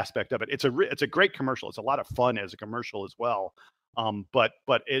that aspect of it. It's a great commercial. It's a lot of fun as a commercial as well. But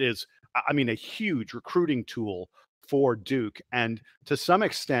it is, I mean, a huge recruiting tool for Duke. And to some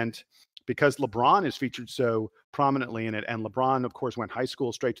extent, because LeBron is featured so prominently in it, and LeBron, of course, went high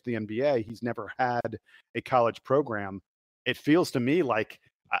school straight to the NBA, he's never had a college program. It feels to me like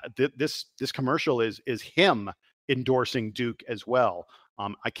this commercial is him endorsing Duke as well.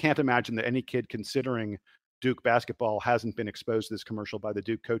 I can't imagine that any kid considering Duke basketball hasn't been exposed to this commercial by the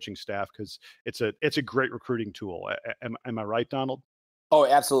Duke coaching staff, because it's a great recruiting tool. Am I right, Donald? Oh,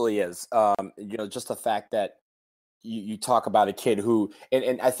 it absolutely is. Just the fact that you talk about a kid who,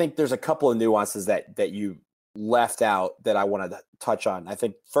 and I think there's a couple of nuances that you left out that I want to touch on. I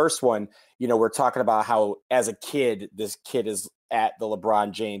think first one, we're talking about how as a kid, this kid is at the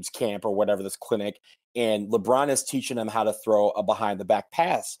LeBron James camp or whatever, this clinic, and LeBron is teaching him how to throw a behind the back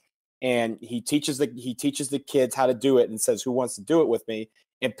pass. And he teaches the kids how to do it and says, "Who wants to do it with me?"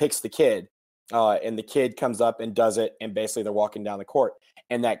 and picks the kid. And the kid comes up and does it. And basically they're walking down the court.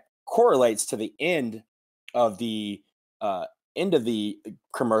 And that correlates to the end of the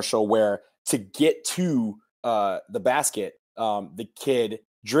commercial, where to get to the basket, the kid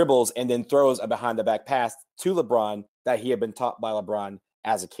dribbles and then throws a behind the back pass to LeBron that he had been taught by LeBron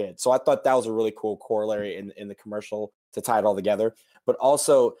as a kid. So I thought that was a really cool corollary in the commercial to tie it all together. But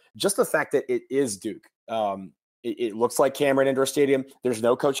also just the fact that it is Duke. It looks like Cameron Indoor Stadium. There's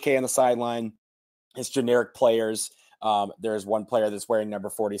no Coach K on the sideline. It's generic players. There's one player that's wearing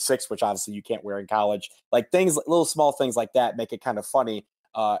number 46, which obviously you can't wear in college. Like little small things like that make it kind of funny.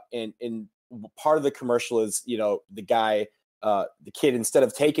 And part of the commercial is, the guy, the kid, instead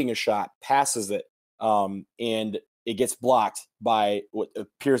of taking a shot, passes it. And it gets blocked by what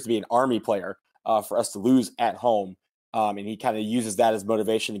appears to be an Army player for us to lose at home. And he kind of uses that as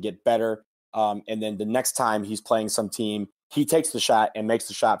motivation to get better. And then the next time he's playing some team, he takes the shot and makes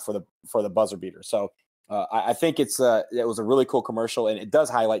the shot for the buzzer beater. So I think it was a really cool commercial, and it does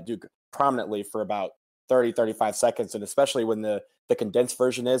highlight Duke prominently for about 30-35 seconds. And especially when the condensed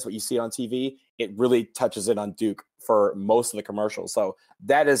version is what you see on TV, it really touches in on Duke for most of the commercials. So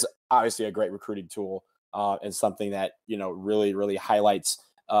that is obviously a great recruiting tool. And something that, really, really highlights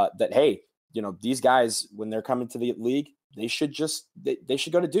that, hey, these guys, when they're coming to the league, they should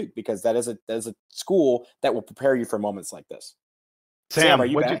go to Duke, because that is a school that will prepare you for moments like this. Sam,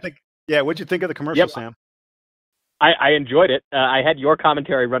 what'd you think? Yeah, what'd you think of the commercial, Sam? I enjoyed it. I had your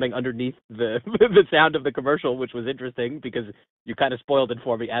commentary running underneath the the sound of the commercial, which was interesting because you kind of spoiled it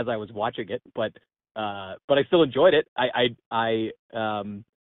for me as I was watching it. But I still enjoyed it.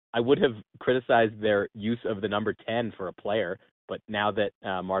 I would have criticized their use of the number 10 for a player, but now that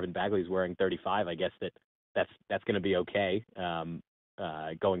Marvin Bagley is wearing 35, I guess that's going to be okay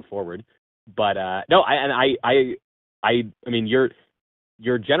going forward. But no, I mean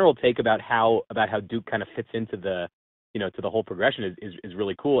your general take about how Duke kind of fits into the to the whole progression is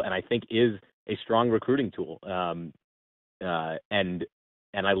really cool, and I think is a strong recruiting tool. And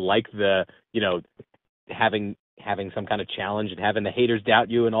I like the having some kind of challenge and having the haters doubt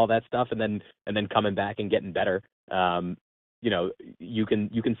you and all that stuff, and then coming back and getting better. You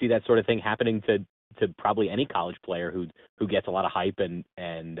can see that sort of thing happening to probably any college player who gets a lot of hype and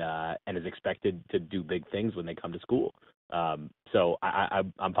is expected to do big things when they come to school. So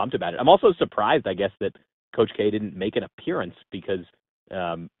I'm pumped about it. I'm also surprised, I guess, that Coach K didn't make an appearance because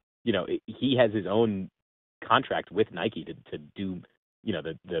he has his own contract with Nike to do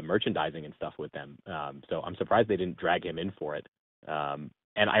the merchandising and stuff with them. So I'm surprised they didn't drag him in for it. And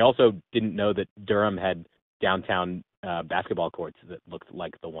I also didn't know that Durham had downtown basketball courts that looked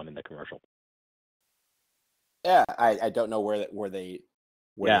like the one in the commercial. Yeah, I don't know where they.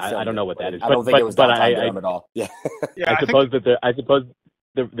 I don't know what that is. I don't think it was downtown Durham at all. Yeah. I suppose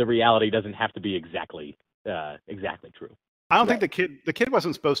the reality doesn't have to be exactly true. I don't think the kid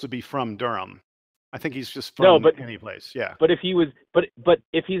wasn't supposed to be from Durham. I think he's just from any place. Yeah. But if he was, but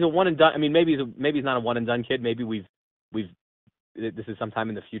if he's a one and done, I mean, maybe he's not a one and done kid. Maybe this is sometime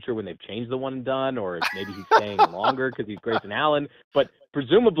in the future when they've changed the one and done, or maybe he's staying longer because he's Grayson Allen. But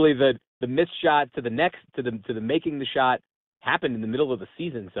presumably the missed shot to the making the shot happened in the middle of the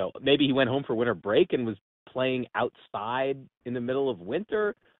season. So maybe he went home for winter break and was playing outside in the middle of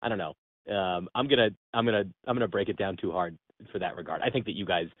winter. I don't know. I'm gonna break it down too hard for that regard. I think that you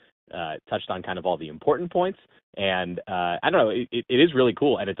guys touched on kind of all the important points, and I don't know. It is really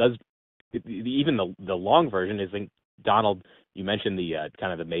cool, and it does. Even the long version isn't. Donald, you mentioned the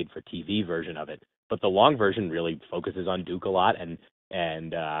kind of the made for TV version of it, but the long version really focuses on Duke a lot, and in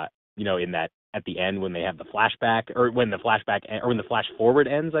that at the end when they have the flashback, or when the flash forward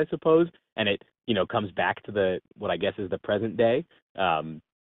ends, I suppose, and it comes back to what I guess is the present day.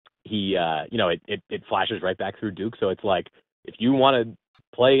 It flashes right back through Duke, so it's like if you want to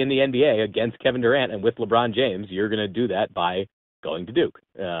play in the NBA against Kevin Durant and with LeBron James, you're going to do that by going to Duke.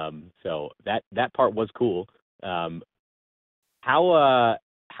 So that part was cool. How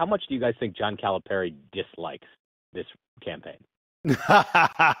much do you guys think John Calipari dislikes this campaign?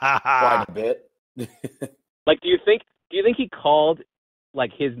 Quite a bit. Like, do you think he called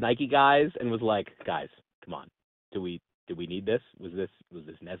like his Nike guys and was like, guys, come on, do we need this? Was this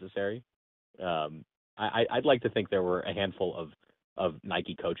necessary? I'd like to think there were a handful of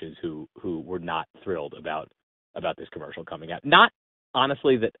Nike coaches who were not thrilled about this commercial coming out. Not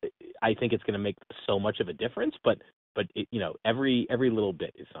honestly that I think it's going to make so much of a difference, but it, every little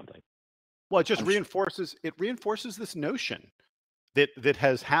bit is something. Well, it just reinforces this notion that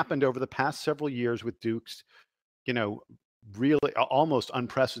has happened over the past several years with Duke's, really almost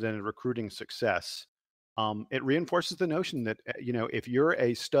unprecedented recruiting success. It reinforces the notion that if you're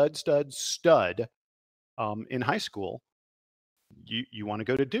a stud in high school, you want to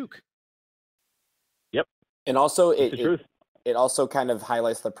go to Duke. Yep. And also it also kind of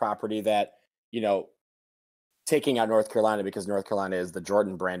highlights the property that, taking out North Carolina, because North Carolina is the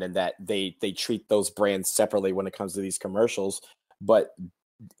Jordan brand, and that they treat those brands separately when it comes to these commercials. But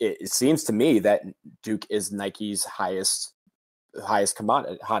it seems to me that Duke is Nike's hottest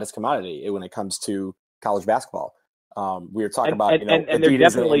commodity when it comes to college basketball. We were talking about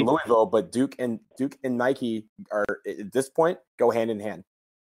Adidas and Louisville, but Duke and Nike are at this point go hand in hand.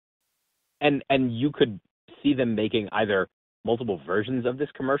 And you could see them making either multiple versions of this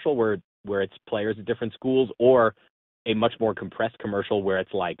commercial where it's players at different schools, or a much more compressed commercial where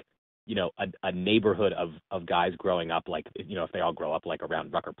it's like a neighborhood of guys growing up, like if they all grow up like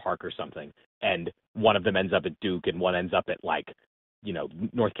around Rucker Park or something, and one of them ends up at Duke and one ends up at like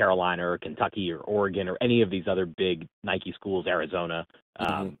North Carolina or Kentucky or Oregon or any of these other big Nike schools, Arizona,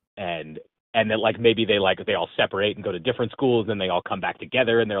 and then like maybe they all separate and go to different schools, and they all come back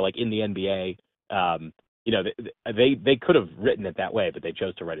together and they're like in the NBA. They could have written it that way, but they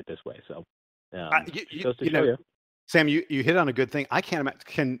chose to write it this way. So, Sam, you hit on a good thing. I can't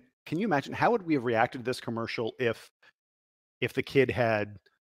imagine. Can you imagine how would we have reacted to this commercial if the kid had,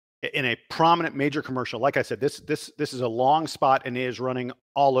 in a prominent major commercial, like I said, this is a long spot and it is running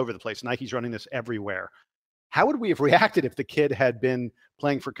all over the place. Nike's running this everywhere. How would we have reacted if the kid had been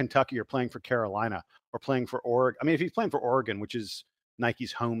playing for Kentucky or playing for Carolina or playing for Oregon? I mean, if he's playing for Oregon, which is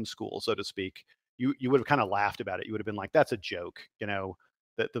Nike's home school, so to speak, you would have kind of laughed about it. You would have been like, that's a joke,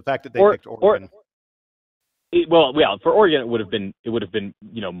 the fact that they picked Oregon. For Oregon, it would have been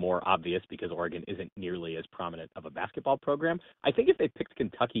more obvious because Oregon isn't nearly as prominent of a basketball program. I think if they picked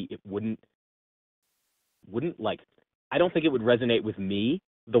Kentucky, it wouldn't I don't think it would resonate with me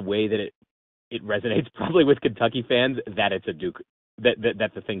the way that it resonates probably with Kentucky fans that it's a Duke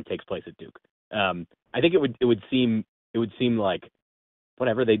that the thing takes place at Duke. I think it would seem like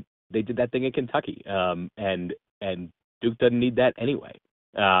whatever they did that thing at Kentucky, and Duke doesn't need that anyway.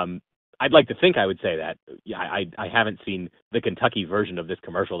 I'd like to think I would say that. Yeah, I haven't seen the Kentucky version of this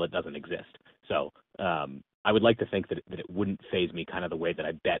commercial that doesn't exist. So I would like to think that it wouldn't faze me kind of the way that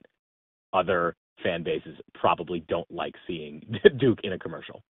I bet other fan bases probably don't like seeing Duke in a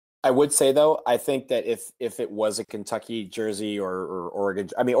commercial. I would say, though, I think that if it was a Kentucky jersey or Oregon,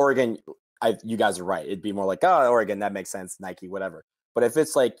 I mean, Oregon, you guys are right. It'd be more like, oh, Oregon, that makes sense, Nike, whatever. But if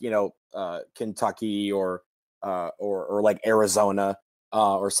it's like, Kentucky or like Arizona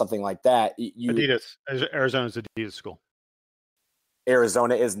or something like that. Adidas. Arizona's Adidas school.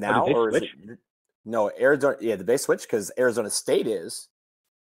 Arizona is now? Or is it? No, Arizona. Yeah, did they switch? Because Arizona State is.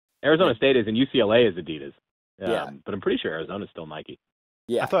 Arizona State is, and UCLA is Adidas. Yeah. But I'm pretty sure Arizona's still Nike.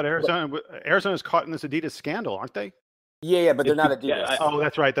 Yeah. I thought Arizona's caught in this Adidas scandal, aren't they? Yeah, but they're not Adidas. Yeah,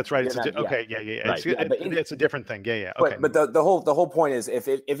 that's right. It's okay, yeah. Right. It's a different thing. Yeah. Okay. But the whole point is if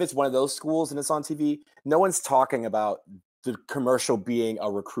it's one of those schools and it's on TV, no one's talking about the commercial being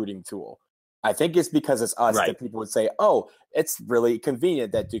a recruiting tool. I think it's because it's us that people would say, oh, it's really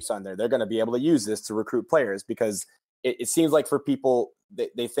convenient that Duke's on there. They're going to be able to use this to recruit players because it seems like for people,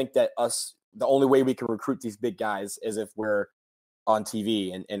 they think that the only way we can recruit these big guys is if we're on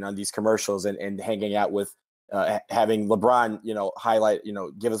TV and on these commercials and hanging out with having LeBron, highlight,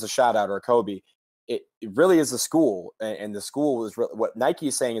 give us a shout out, or Kobe. It really is a school, and the school is what Nike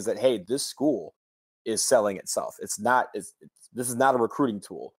is saying is that, hey, this school is selling itself. This is not a recruiting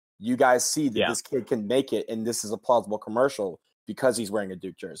tool. You guys see that this kid can make it, and this is a plausible commercial because he's wearing a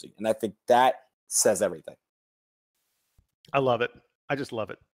Duke jersey, and I think that says everything. I love it. I just love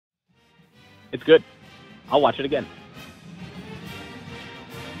it. It's good. I'll watch it again.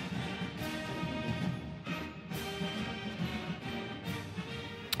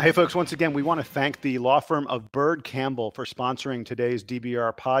 Hey, folks, once again, we want to thank the law firm of Bird Campbell for sponsoring today's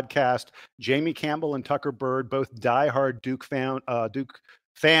DBR podcast. Jamie Campbell and Tucker Bird, both diehard Duke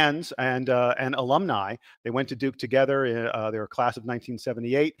fans and alumni. They went to Duke together. They were class of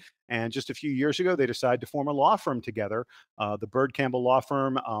 1978. And just a few years ago, they decided to form a law firm together. The Bird Campbell Law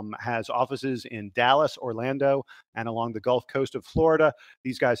Firm has offices in Dallas, Orlando, and along the Gulf Coast of Florida.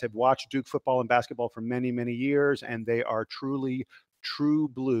 These guys have watched Duke football and basketball for many, many years, and they are truly true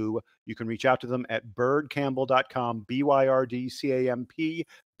blue. You can reach out to them at birdcampbell.com,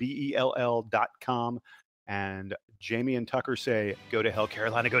 BYRDCAMPBELL.com. And Jamie and Tucker say, go to hell,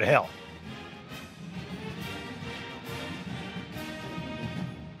 Carolina, go to hell.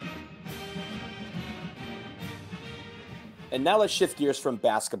 And now let's shift gears from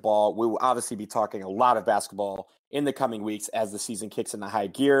basketball. We will obviously be talking a lot of basketball in the coming weeks as the season kicks into high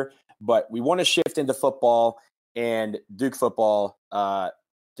gear. But we want to shift into football, and Duke football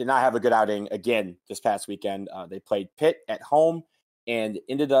did not have a good outing again this past weekend. They played Pitt at home and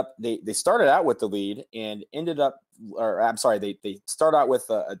ended up, they started out with the lead and ended up, they started out with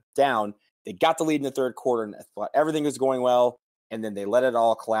a down. They got the lead in the third quarter and thought everything was going well, and then they let it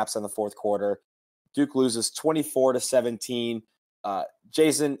all collapse in the fourth quarter. Duke loses 24-17.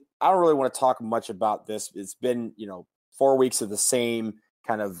 Jason, I don't really want to talk much about this. It's been, 4 weeks of the same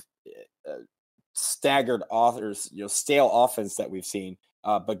kind of staggered stale offense that we've seen.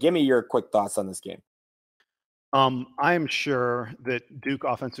 But give me your quick thoughts on this game. I am sure that Duke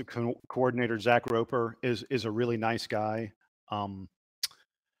offensive coordinator Zach Roper is a really nice guy.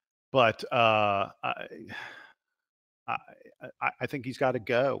 But I think he's got to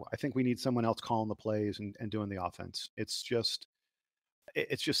go. I think we need someone else calling the plays and doing the offense. It's just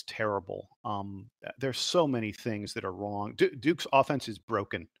terrible. There's so many things that are wrong. Duke's offense is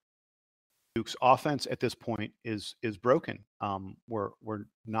broken. Duke's offense at this point is broken. We're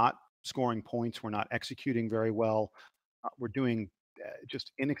not scoring points. We're not executing very well. We're doing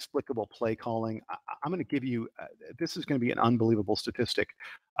just inexplicable play calling. I'm going to give you, this is going to be an unbelievable statistic.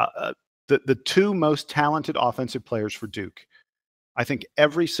 The two most talented offensive players for Duke, I think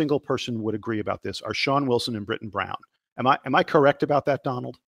every single person would agree about this, are Sean Wilson and Britton Brown. Am I correct about that,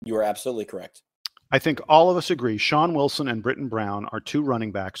 Donald? You are absolutely correct. I think all of us agree Sean Wilson and Britton Brown, our two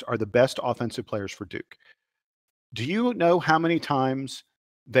running backs, are the best offensive players for Duke. Do you know how many times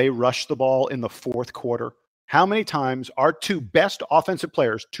they rushed the ball in the fourth quarter? How many times our two best offensive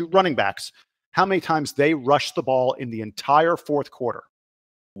players, two running backs, how many times they rushed the ball in the entire fourth quarter?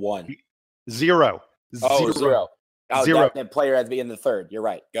 1. 0. Oh, zero. Oh, Zero. that player at the end of the third. You're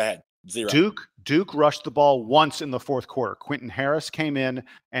right. Go ahead. Zero. Duke rushed the ball once in the fourth quarter. Quentin Harris came in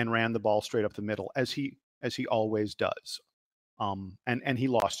and ran the ball straight up the middle, as he always does. And he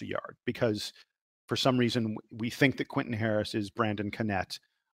lost a yard because for some reason we think that Quentin Harris is Brandon Connett.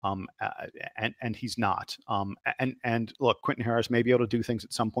 And he's not. And look, Quentin Harris may be able to do things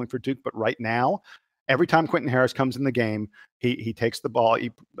at some point for Duke, but right now, every time Quentin Harris comes in the game, he takes the ball.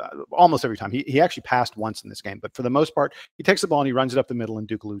 Almost every time he actually passed once in this game, but for the most part, he takes the ball and he runs it up the middle, and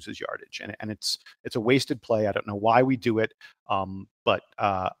Duke loses yardage. And it's a wasted play. I don't know why we do it, but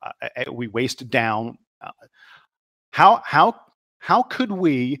we wasted down. How could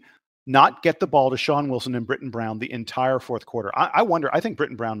we not get the ball to Sean Wilson and Britton Brown the entire fourth quarter? I wonder. I think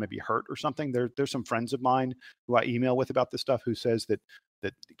Britton Brown may be hurt or something. There's some friends of mine who I email with about this stuff who says that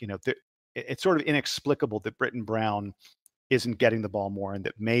it's sort of inexplicable that Britton Brown isn't getting the ball more, and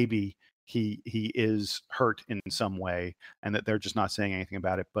that maybe he is hurt in some way, and that they're just not saying anything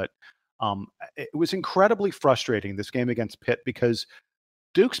about it. But it was incredibly frustrating, this game against Pitt, because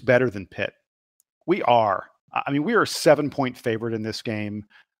Duke's better than Pitt. We are. I mean, we are a 7-point favorite in this game.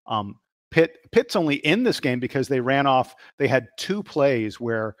 Pitt's only in this game because they had two plays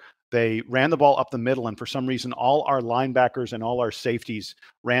where they ran the ball up the middle, and for some reason, all our linebackers and all our safeties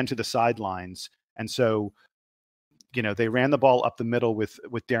ran to the sidelines. And so, they ran the ball up the middle with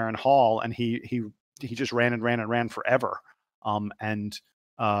Darren Hall, and he just ran and ran and ran forever. And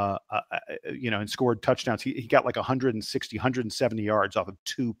scored touchdowns. He got like 160, 170 yards off of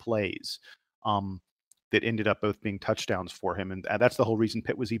two plays. That ended up both being touchdowns for him, and that's the whole reason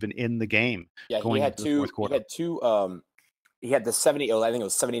Pitt was even in the game. Yeah, he had two. He had the 70. I think it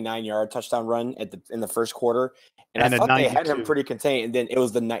was 79-yard touchdown run in the first quarter, and I thought they had him pretty contained. And then it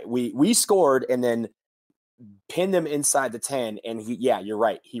was the night we scored, and then pinned him inside the 10. And you're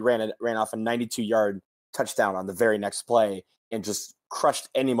right. He ran off a 92-yard touchdown on the very next play, and just crushed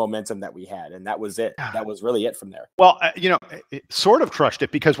any momentum that we had. And that was it. That was really it from there. Well, it sort of crushed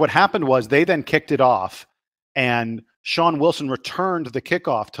it, because what happened was they then kicked it off, and Sean Wilson returned the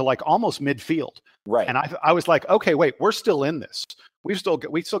kickoff to like almost midfield. Right. And I was like, okay, wait, we're still in this. We still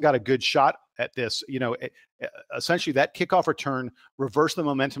got a good shot at this. Essentially that kickoff return reversed the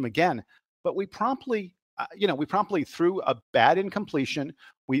momentum again, but we promptly threw a bad incompletion.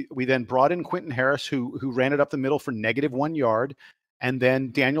 We then brought in Quentin Harris, who ran it up the middle for -1 yard. And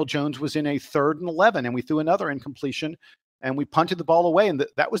then Daniel Jones was in a 3rd and 11, and we threw another incompletion, and we punted the ball away, and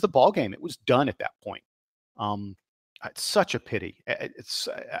that was the ball game. It was done at that point. It's such a pity.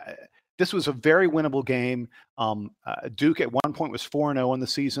 This was a very winnable game. Duke at one point was 4-0 in the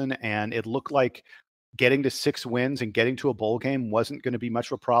season, and it looked like getting to 6 wins and getting to a bowl game wasn't going to be much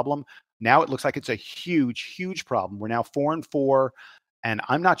of a problem. Now it looks like it's a huge, huge problem. We're now 4-4. And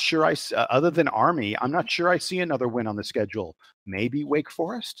I'm not sure other than Army, I'm not sure I see another win on the schedule. Maybe Wake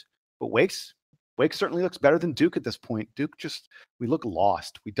Forest, but Wake certainly looks better than Duke at this point. Duke we look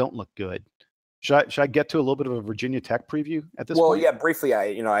lost. We don't look good. Should I get to a little bit of a Virginia Tech preview at this point? Well, yeah, briefly.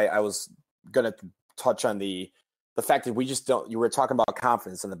 I was going to touch on the fact that we just don't. You were talking about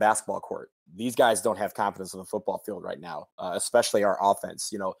confidence in the basketball court. These guys don't have confidence on the football field right now, especially our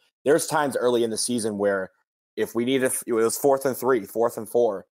offense. There's times early in the season where, if we needed, it was 4th and 3, 4th and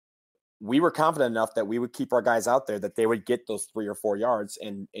 4, we were confident enough that we would keep our guys out there, that they would get those 3 or 4 yards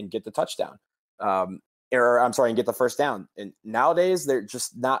and get the touchdown. And get the first down. And nowadays they're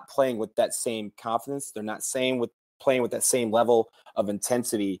just not playing with that same confidence. They're not playing with that same level of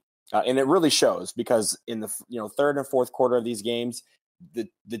intensity. And it really shows, because in the 3rd and 4th quarter of these games,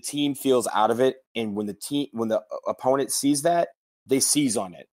 the team feels out of it. And when the opponent sees that, they seize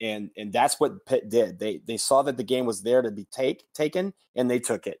on it. And that's what Pitt did. They saw that the game was there to be taken, and they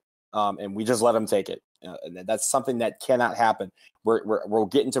took it. And we just let them take it. And that's something that cannot happen. We'll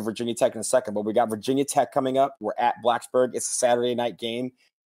get into Virginia Tech in a second, but we got Virginia Tech coming up. We're at Blacksburg. It's a Saturday night game.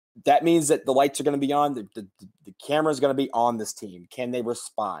 That means that the lights are going to be on. The camera is going to be on this team. Can they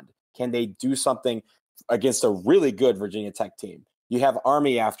respond? Can they do something against a really good Virginia Tech team? You have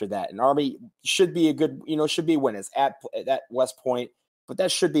Army after that, and Army should be a good, should be a win. It's at West Point, but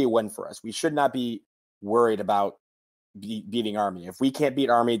that should be a win for us. We should not be worried about beating Army. If we can't beat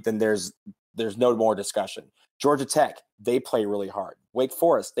Army, then there's no more discussion. Georgia Tech, they play really hard. Wake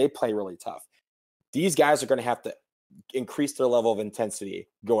Forest, they play really tough. These guys are going to have to increase their level of intensity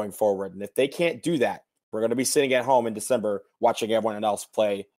going forward. And if they can't do that, we're going to be sitting at home in December watching everyone else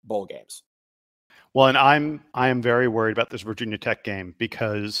play bowl games. Well, and I am very worried about this Virginia Tech game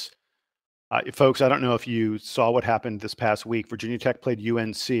because, folks, I don't know if you saw what happened this past week. Virginia Tech played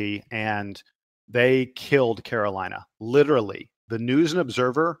UNC, and they killed Carolina. Literally, the News and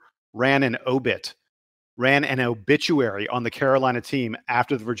Observer ran an obit ran an obituary on the Carolina team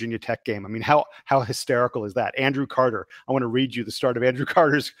after the Virginia Tech game. I mean, how hysterical is that? Andrew Carter, I want to read you the start of Andrew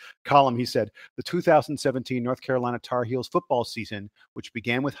Carter's column. He said, the 2017 North Carolina Tar Heels football season, which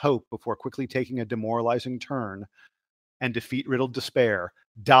began with hope before quickly taking a demoralizing turn and defeat-riddled despair,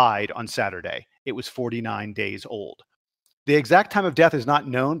 died on Saturday. It was 49 days old. The exact time of death is not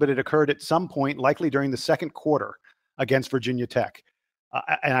known, but it occurred at some point, likely during the second quarter against Virginia Tech.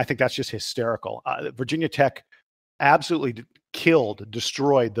 And I think that's just hysterical. Virginia Tech absolutely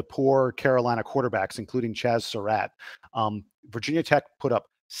destroyed the poor Carolina quarterbacks, including Chaz Surratt. Virginia Tech put up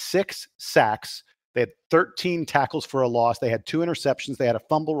 6 sacks. They had 13 tackles for a loss. They had 2 interceptions. They had a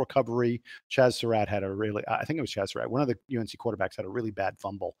fumble recovery. Chaz Surratt had I think it was Chaz Surratt. One of the UNC quarterbacks had a really bad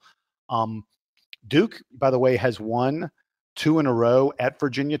fumble. Duke, by the way, has won 2 in a row at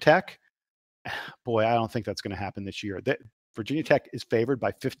Virginia Tech. Boy, I don't think that's going to happen this year. Virginia Tech is favored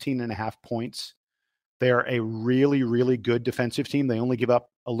by 15.5 points. They are a really, really good defensive team. They only give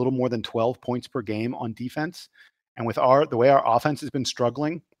up a little more than 12 points per game on defense. And with the way our offense has been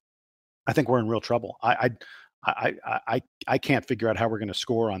struggling, I think we're in real trouble. I can't figure out how we're going to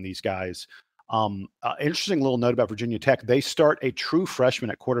score on these guys. Interesting little note about Virginia Tech. They start a true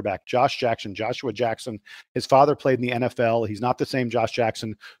freshman at quarterback, Joshua Jackson. His father played in the NFL. He's not the same Josh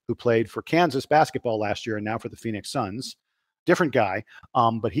Jackson who played for Kansas basketball last year and now for the Phoenix Suns. Different guy,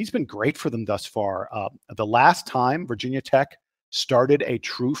 but he's been great for them thus far. The last time Virginia Tech started a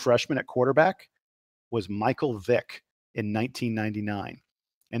true freshman at quarterback was Michael Vick in 1999.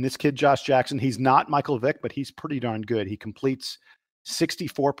 And this kid, Josh Jackson, he's not Michael Vick, but he's pretty darn good. He completes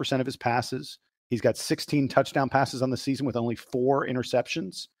 64% of his passes. He's got 16 touchdown passes on the season with only 4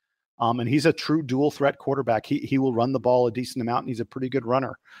 interceptions. And he's a true dual threat quarterback. He will run the ball a decent amount, and he's a pretty good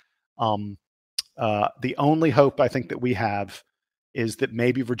runner. The only hope I think that we have is that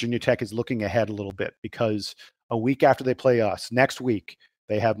maybe Virginia Tech is looking ahead a little bit, because a week after they play us, next week,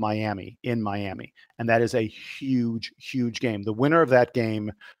 they have Miami in Miami. And that is a huge, huge game. The winner of that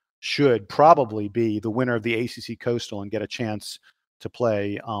game should probably be the winner of the ACC Coastal and get a chance to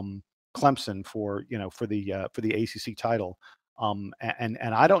play Clemson for the ACC title. And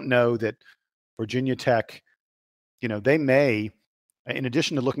I don't know that Virginia Tech, they may, in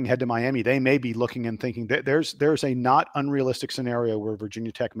addition to looking ahead to Miami, they may be looking and thinking that there's a not unrealistic scenario where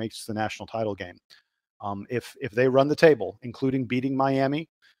Virginia Tech makes the national title game. If they run the table, including beating Miami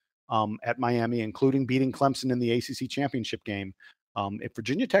at Miami, including beating Clemson in the ACC championship game, if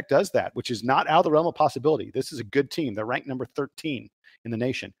Virginia Tech does that, which is not out of the realm of possibility, this is a good team. They're ranked number 13 in the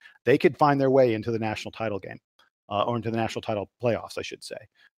nation. They could find their way into the national title game or into the national title playoffs, I should say.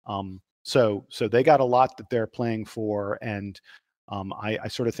 So they got a lot that they're playing for, and I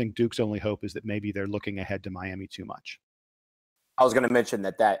sort of think Duke's only hope is that maybe they're looking ahead to Miami too much. I was going to mention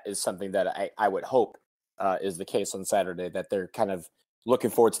that is something that I would hope is the case on Saturday, that they're kind of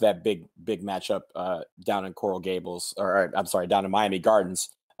looking forward to that big matchup down in Coral Gables, or I'm sorry, down in Miami Gardens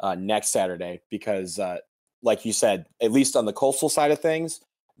next Saturday, because like you said, at least on the Coastal side of things,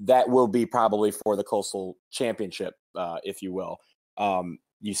 that will be probably for the Coastal Championship, if you will.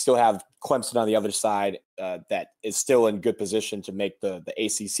 You still have Clemson on the other side that is still in good position to make the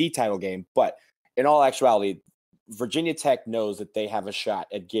ACC title game. But in all actuality, Virginia Tech knows that they have a shot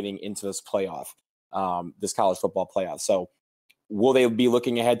at getting into this playoff, this college football playoff. So will they be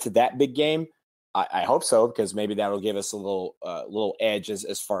looking ahead to that big game? I hope so, because maybe that will give us a little edge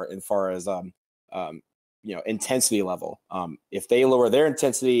as far as intensity level. If they lower their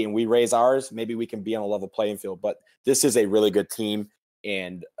intensity and we raise ours, maybe we can be on a level playing field. But this is a really good team,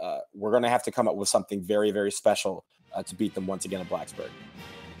 and we're going to have to come up with something very, very special to beat them once again at Blacksburg.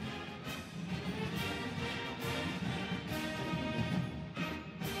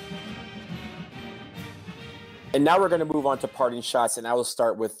 And now we're going to move on to parting shots, and I will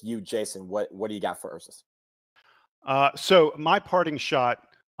start with you, Jason. What do you got for us? So my parting shot,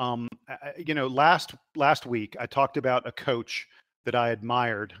 last week I talked about a coach that I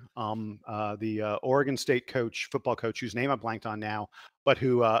admired, the Oregon State football coach, whose name I blanked on now, but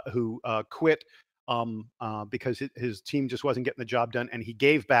who quit because his team just wasn't getting the job done, and he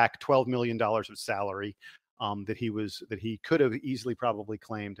gave back $12 million of salary that he could have easily probably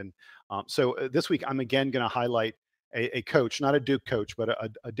claimed. And so this week I'm again going to highlight a coach, not a Duke coach, but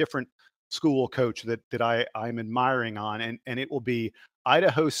a different school coach that I'm admiring on, and it will be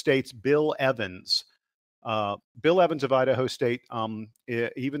Idaho State's Bill Evans. Bill Evans of Idaho State,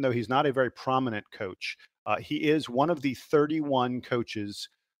 even though he's not a very prominent coach, he is one of the 31 coaches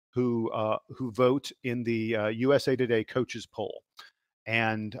who vote in the USA Today coaches poll.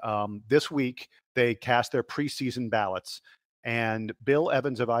 And this week they cast their preseason ballots, and Bill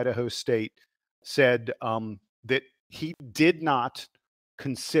Evans of Idaho State said that he did not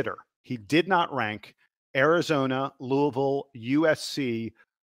rank Arizona, Louisville, USC,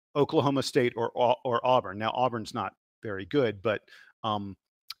 Oklahoma State, or Auburn. Now, Auburn's not very good, but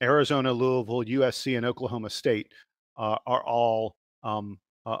Arizona, Louisville, USC, and Oklahoma State are all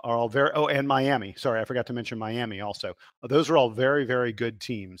very. Oh, and Miami. Sorry, I forgot to mention Miami also. Those are all very, very good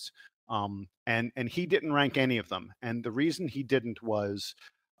teams. And he didn't rank any of them. And the reason he didn't was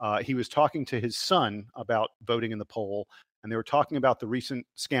he was talking to his son about voting in the poll, and they were talking about the recent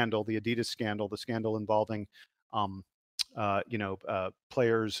scandal, the Adidas scandal, the scandal involving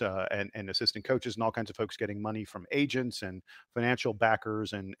players and assistant coaches and all kinds of folks getting money from agents and financial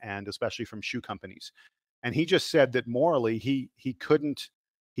backers and especially from shoe companies. And he just said that morally he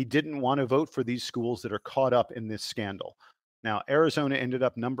didn't want to vote for these schools that are caught up in this scandal. Now, Arizona ended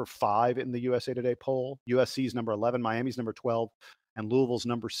up number 5 in the USA Today poll. USC's number 11, Miami's number 12, and Louisville's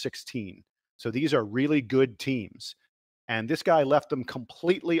number 16. So these are really good teams. And this guy left them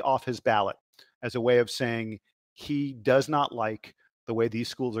completely off his ballot as a way of saying he does not like the way these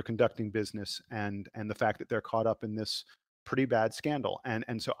schools are conducting business and the fact that they're caught up in this pretty bad scandal.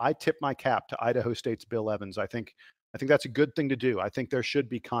 And so I tip my cap to Idaho State's Bill Evans. I think that's a good thing to do. I think there should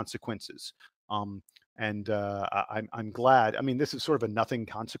be consequences. I'm glad. I mean, this is sort of a nothing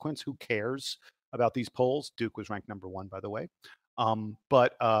consequence. Who cares about these polls? Duke was ranked number 1, by the way.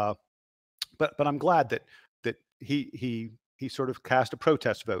 But I'm glad that he sort of cast a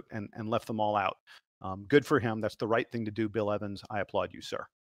protest vote and left them all out. Good for him. That's the right thing to do, Bill Evans. I applaud you, sir.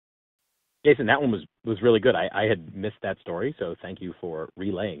 Jason, that one was really good. I had missed that story, so thank you for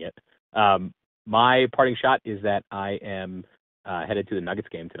relaying it. My parting shot is that I am headed to the Nuggets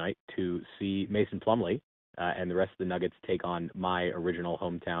game tonight to see Mason Plumlee and the rest of the Nuggets take on my original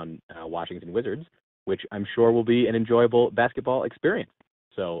hometown Washington Wizards, which I'm sure will be an enjoyable basketball experience.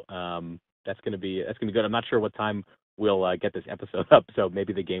 So that's going to be good. I'm not sure what time we'll get this episode up, so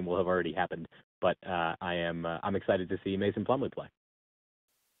maybe the game will have already happened. But I'm excited to see Mason Plumlee play.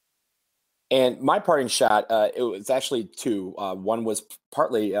 And my parting shot, it was actually 2. One was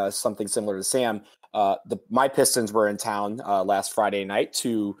partly something similar to Sam. My Pistons were in town last Friday night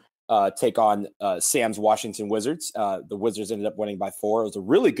to take on Sam's Washington Wizards. The Wizards ended up winning by 4. It was a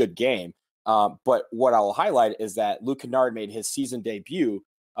really good game. But what I'll highlight is that Luke Kennard made his season debut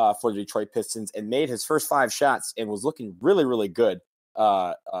for the Detroit Pistons and made his first 5 shots and was looking really, really good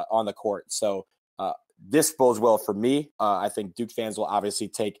on the court. So this bodes well for me. I think Duke fans will obviously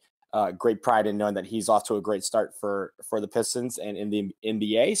take great pride in knowing that he's off to a great start for the Pistons and in the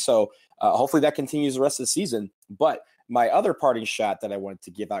NBA. So hopefully that continues the rest of the season. But my other parting shot that I wanted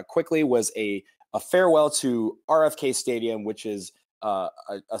to give out quickly was a farewell to RFK Stadium, which is a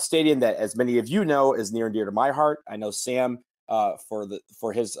stadium that, as many of you know, is near and dear to my heart. I know Sam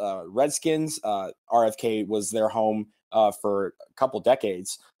for his Redskins. RFK was their home for a couple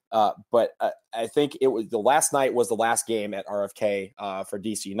decades. But I think last night was the last game at RFK for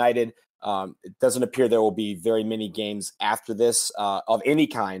DC United. It doesn't appear there will be very many games after this of any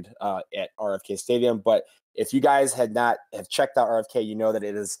kind at RFK Stadium. But if you guys have checked out RFK, you know that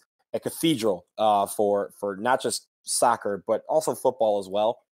it is a cathedral for not just soccer, but also football as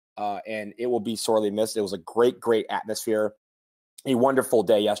well. And it will be sorely missed. It was a great atmosphere, a wonderful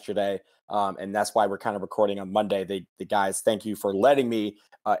day yesterday. And that's why we're kind of recording on Monday. The guys, thank you for letting me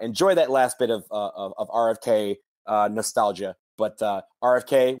enjoy that last bit of RFK nostalgia. But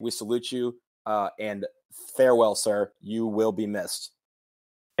RFK, we salute you and farewell, sir. You will be missed.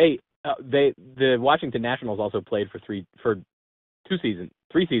 Hey, the Washington Nationals also played for 3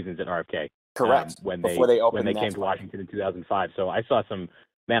 seasons at RFK. Correct. When they came to Washington in 2005. So I saw some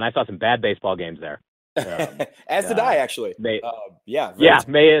bad baseball games there. As did I, actually. May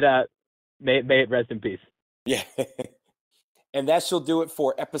it rest in peace. Yeah. And that shall do it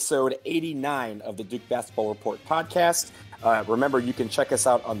for episode 89 of the Duke Basketball Report podcast. Remember, you can check us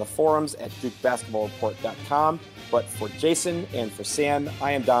out on the forums at dukebasketballreport.com. But for Jason and for Sam,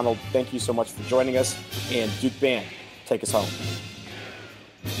 I am Donald. Thank you so much for joining us. And Duke Band, take us home.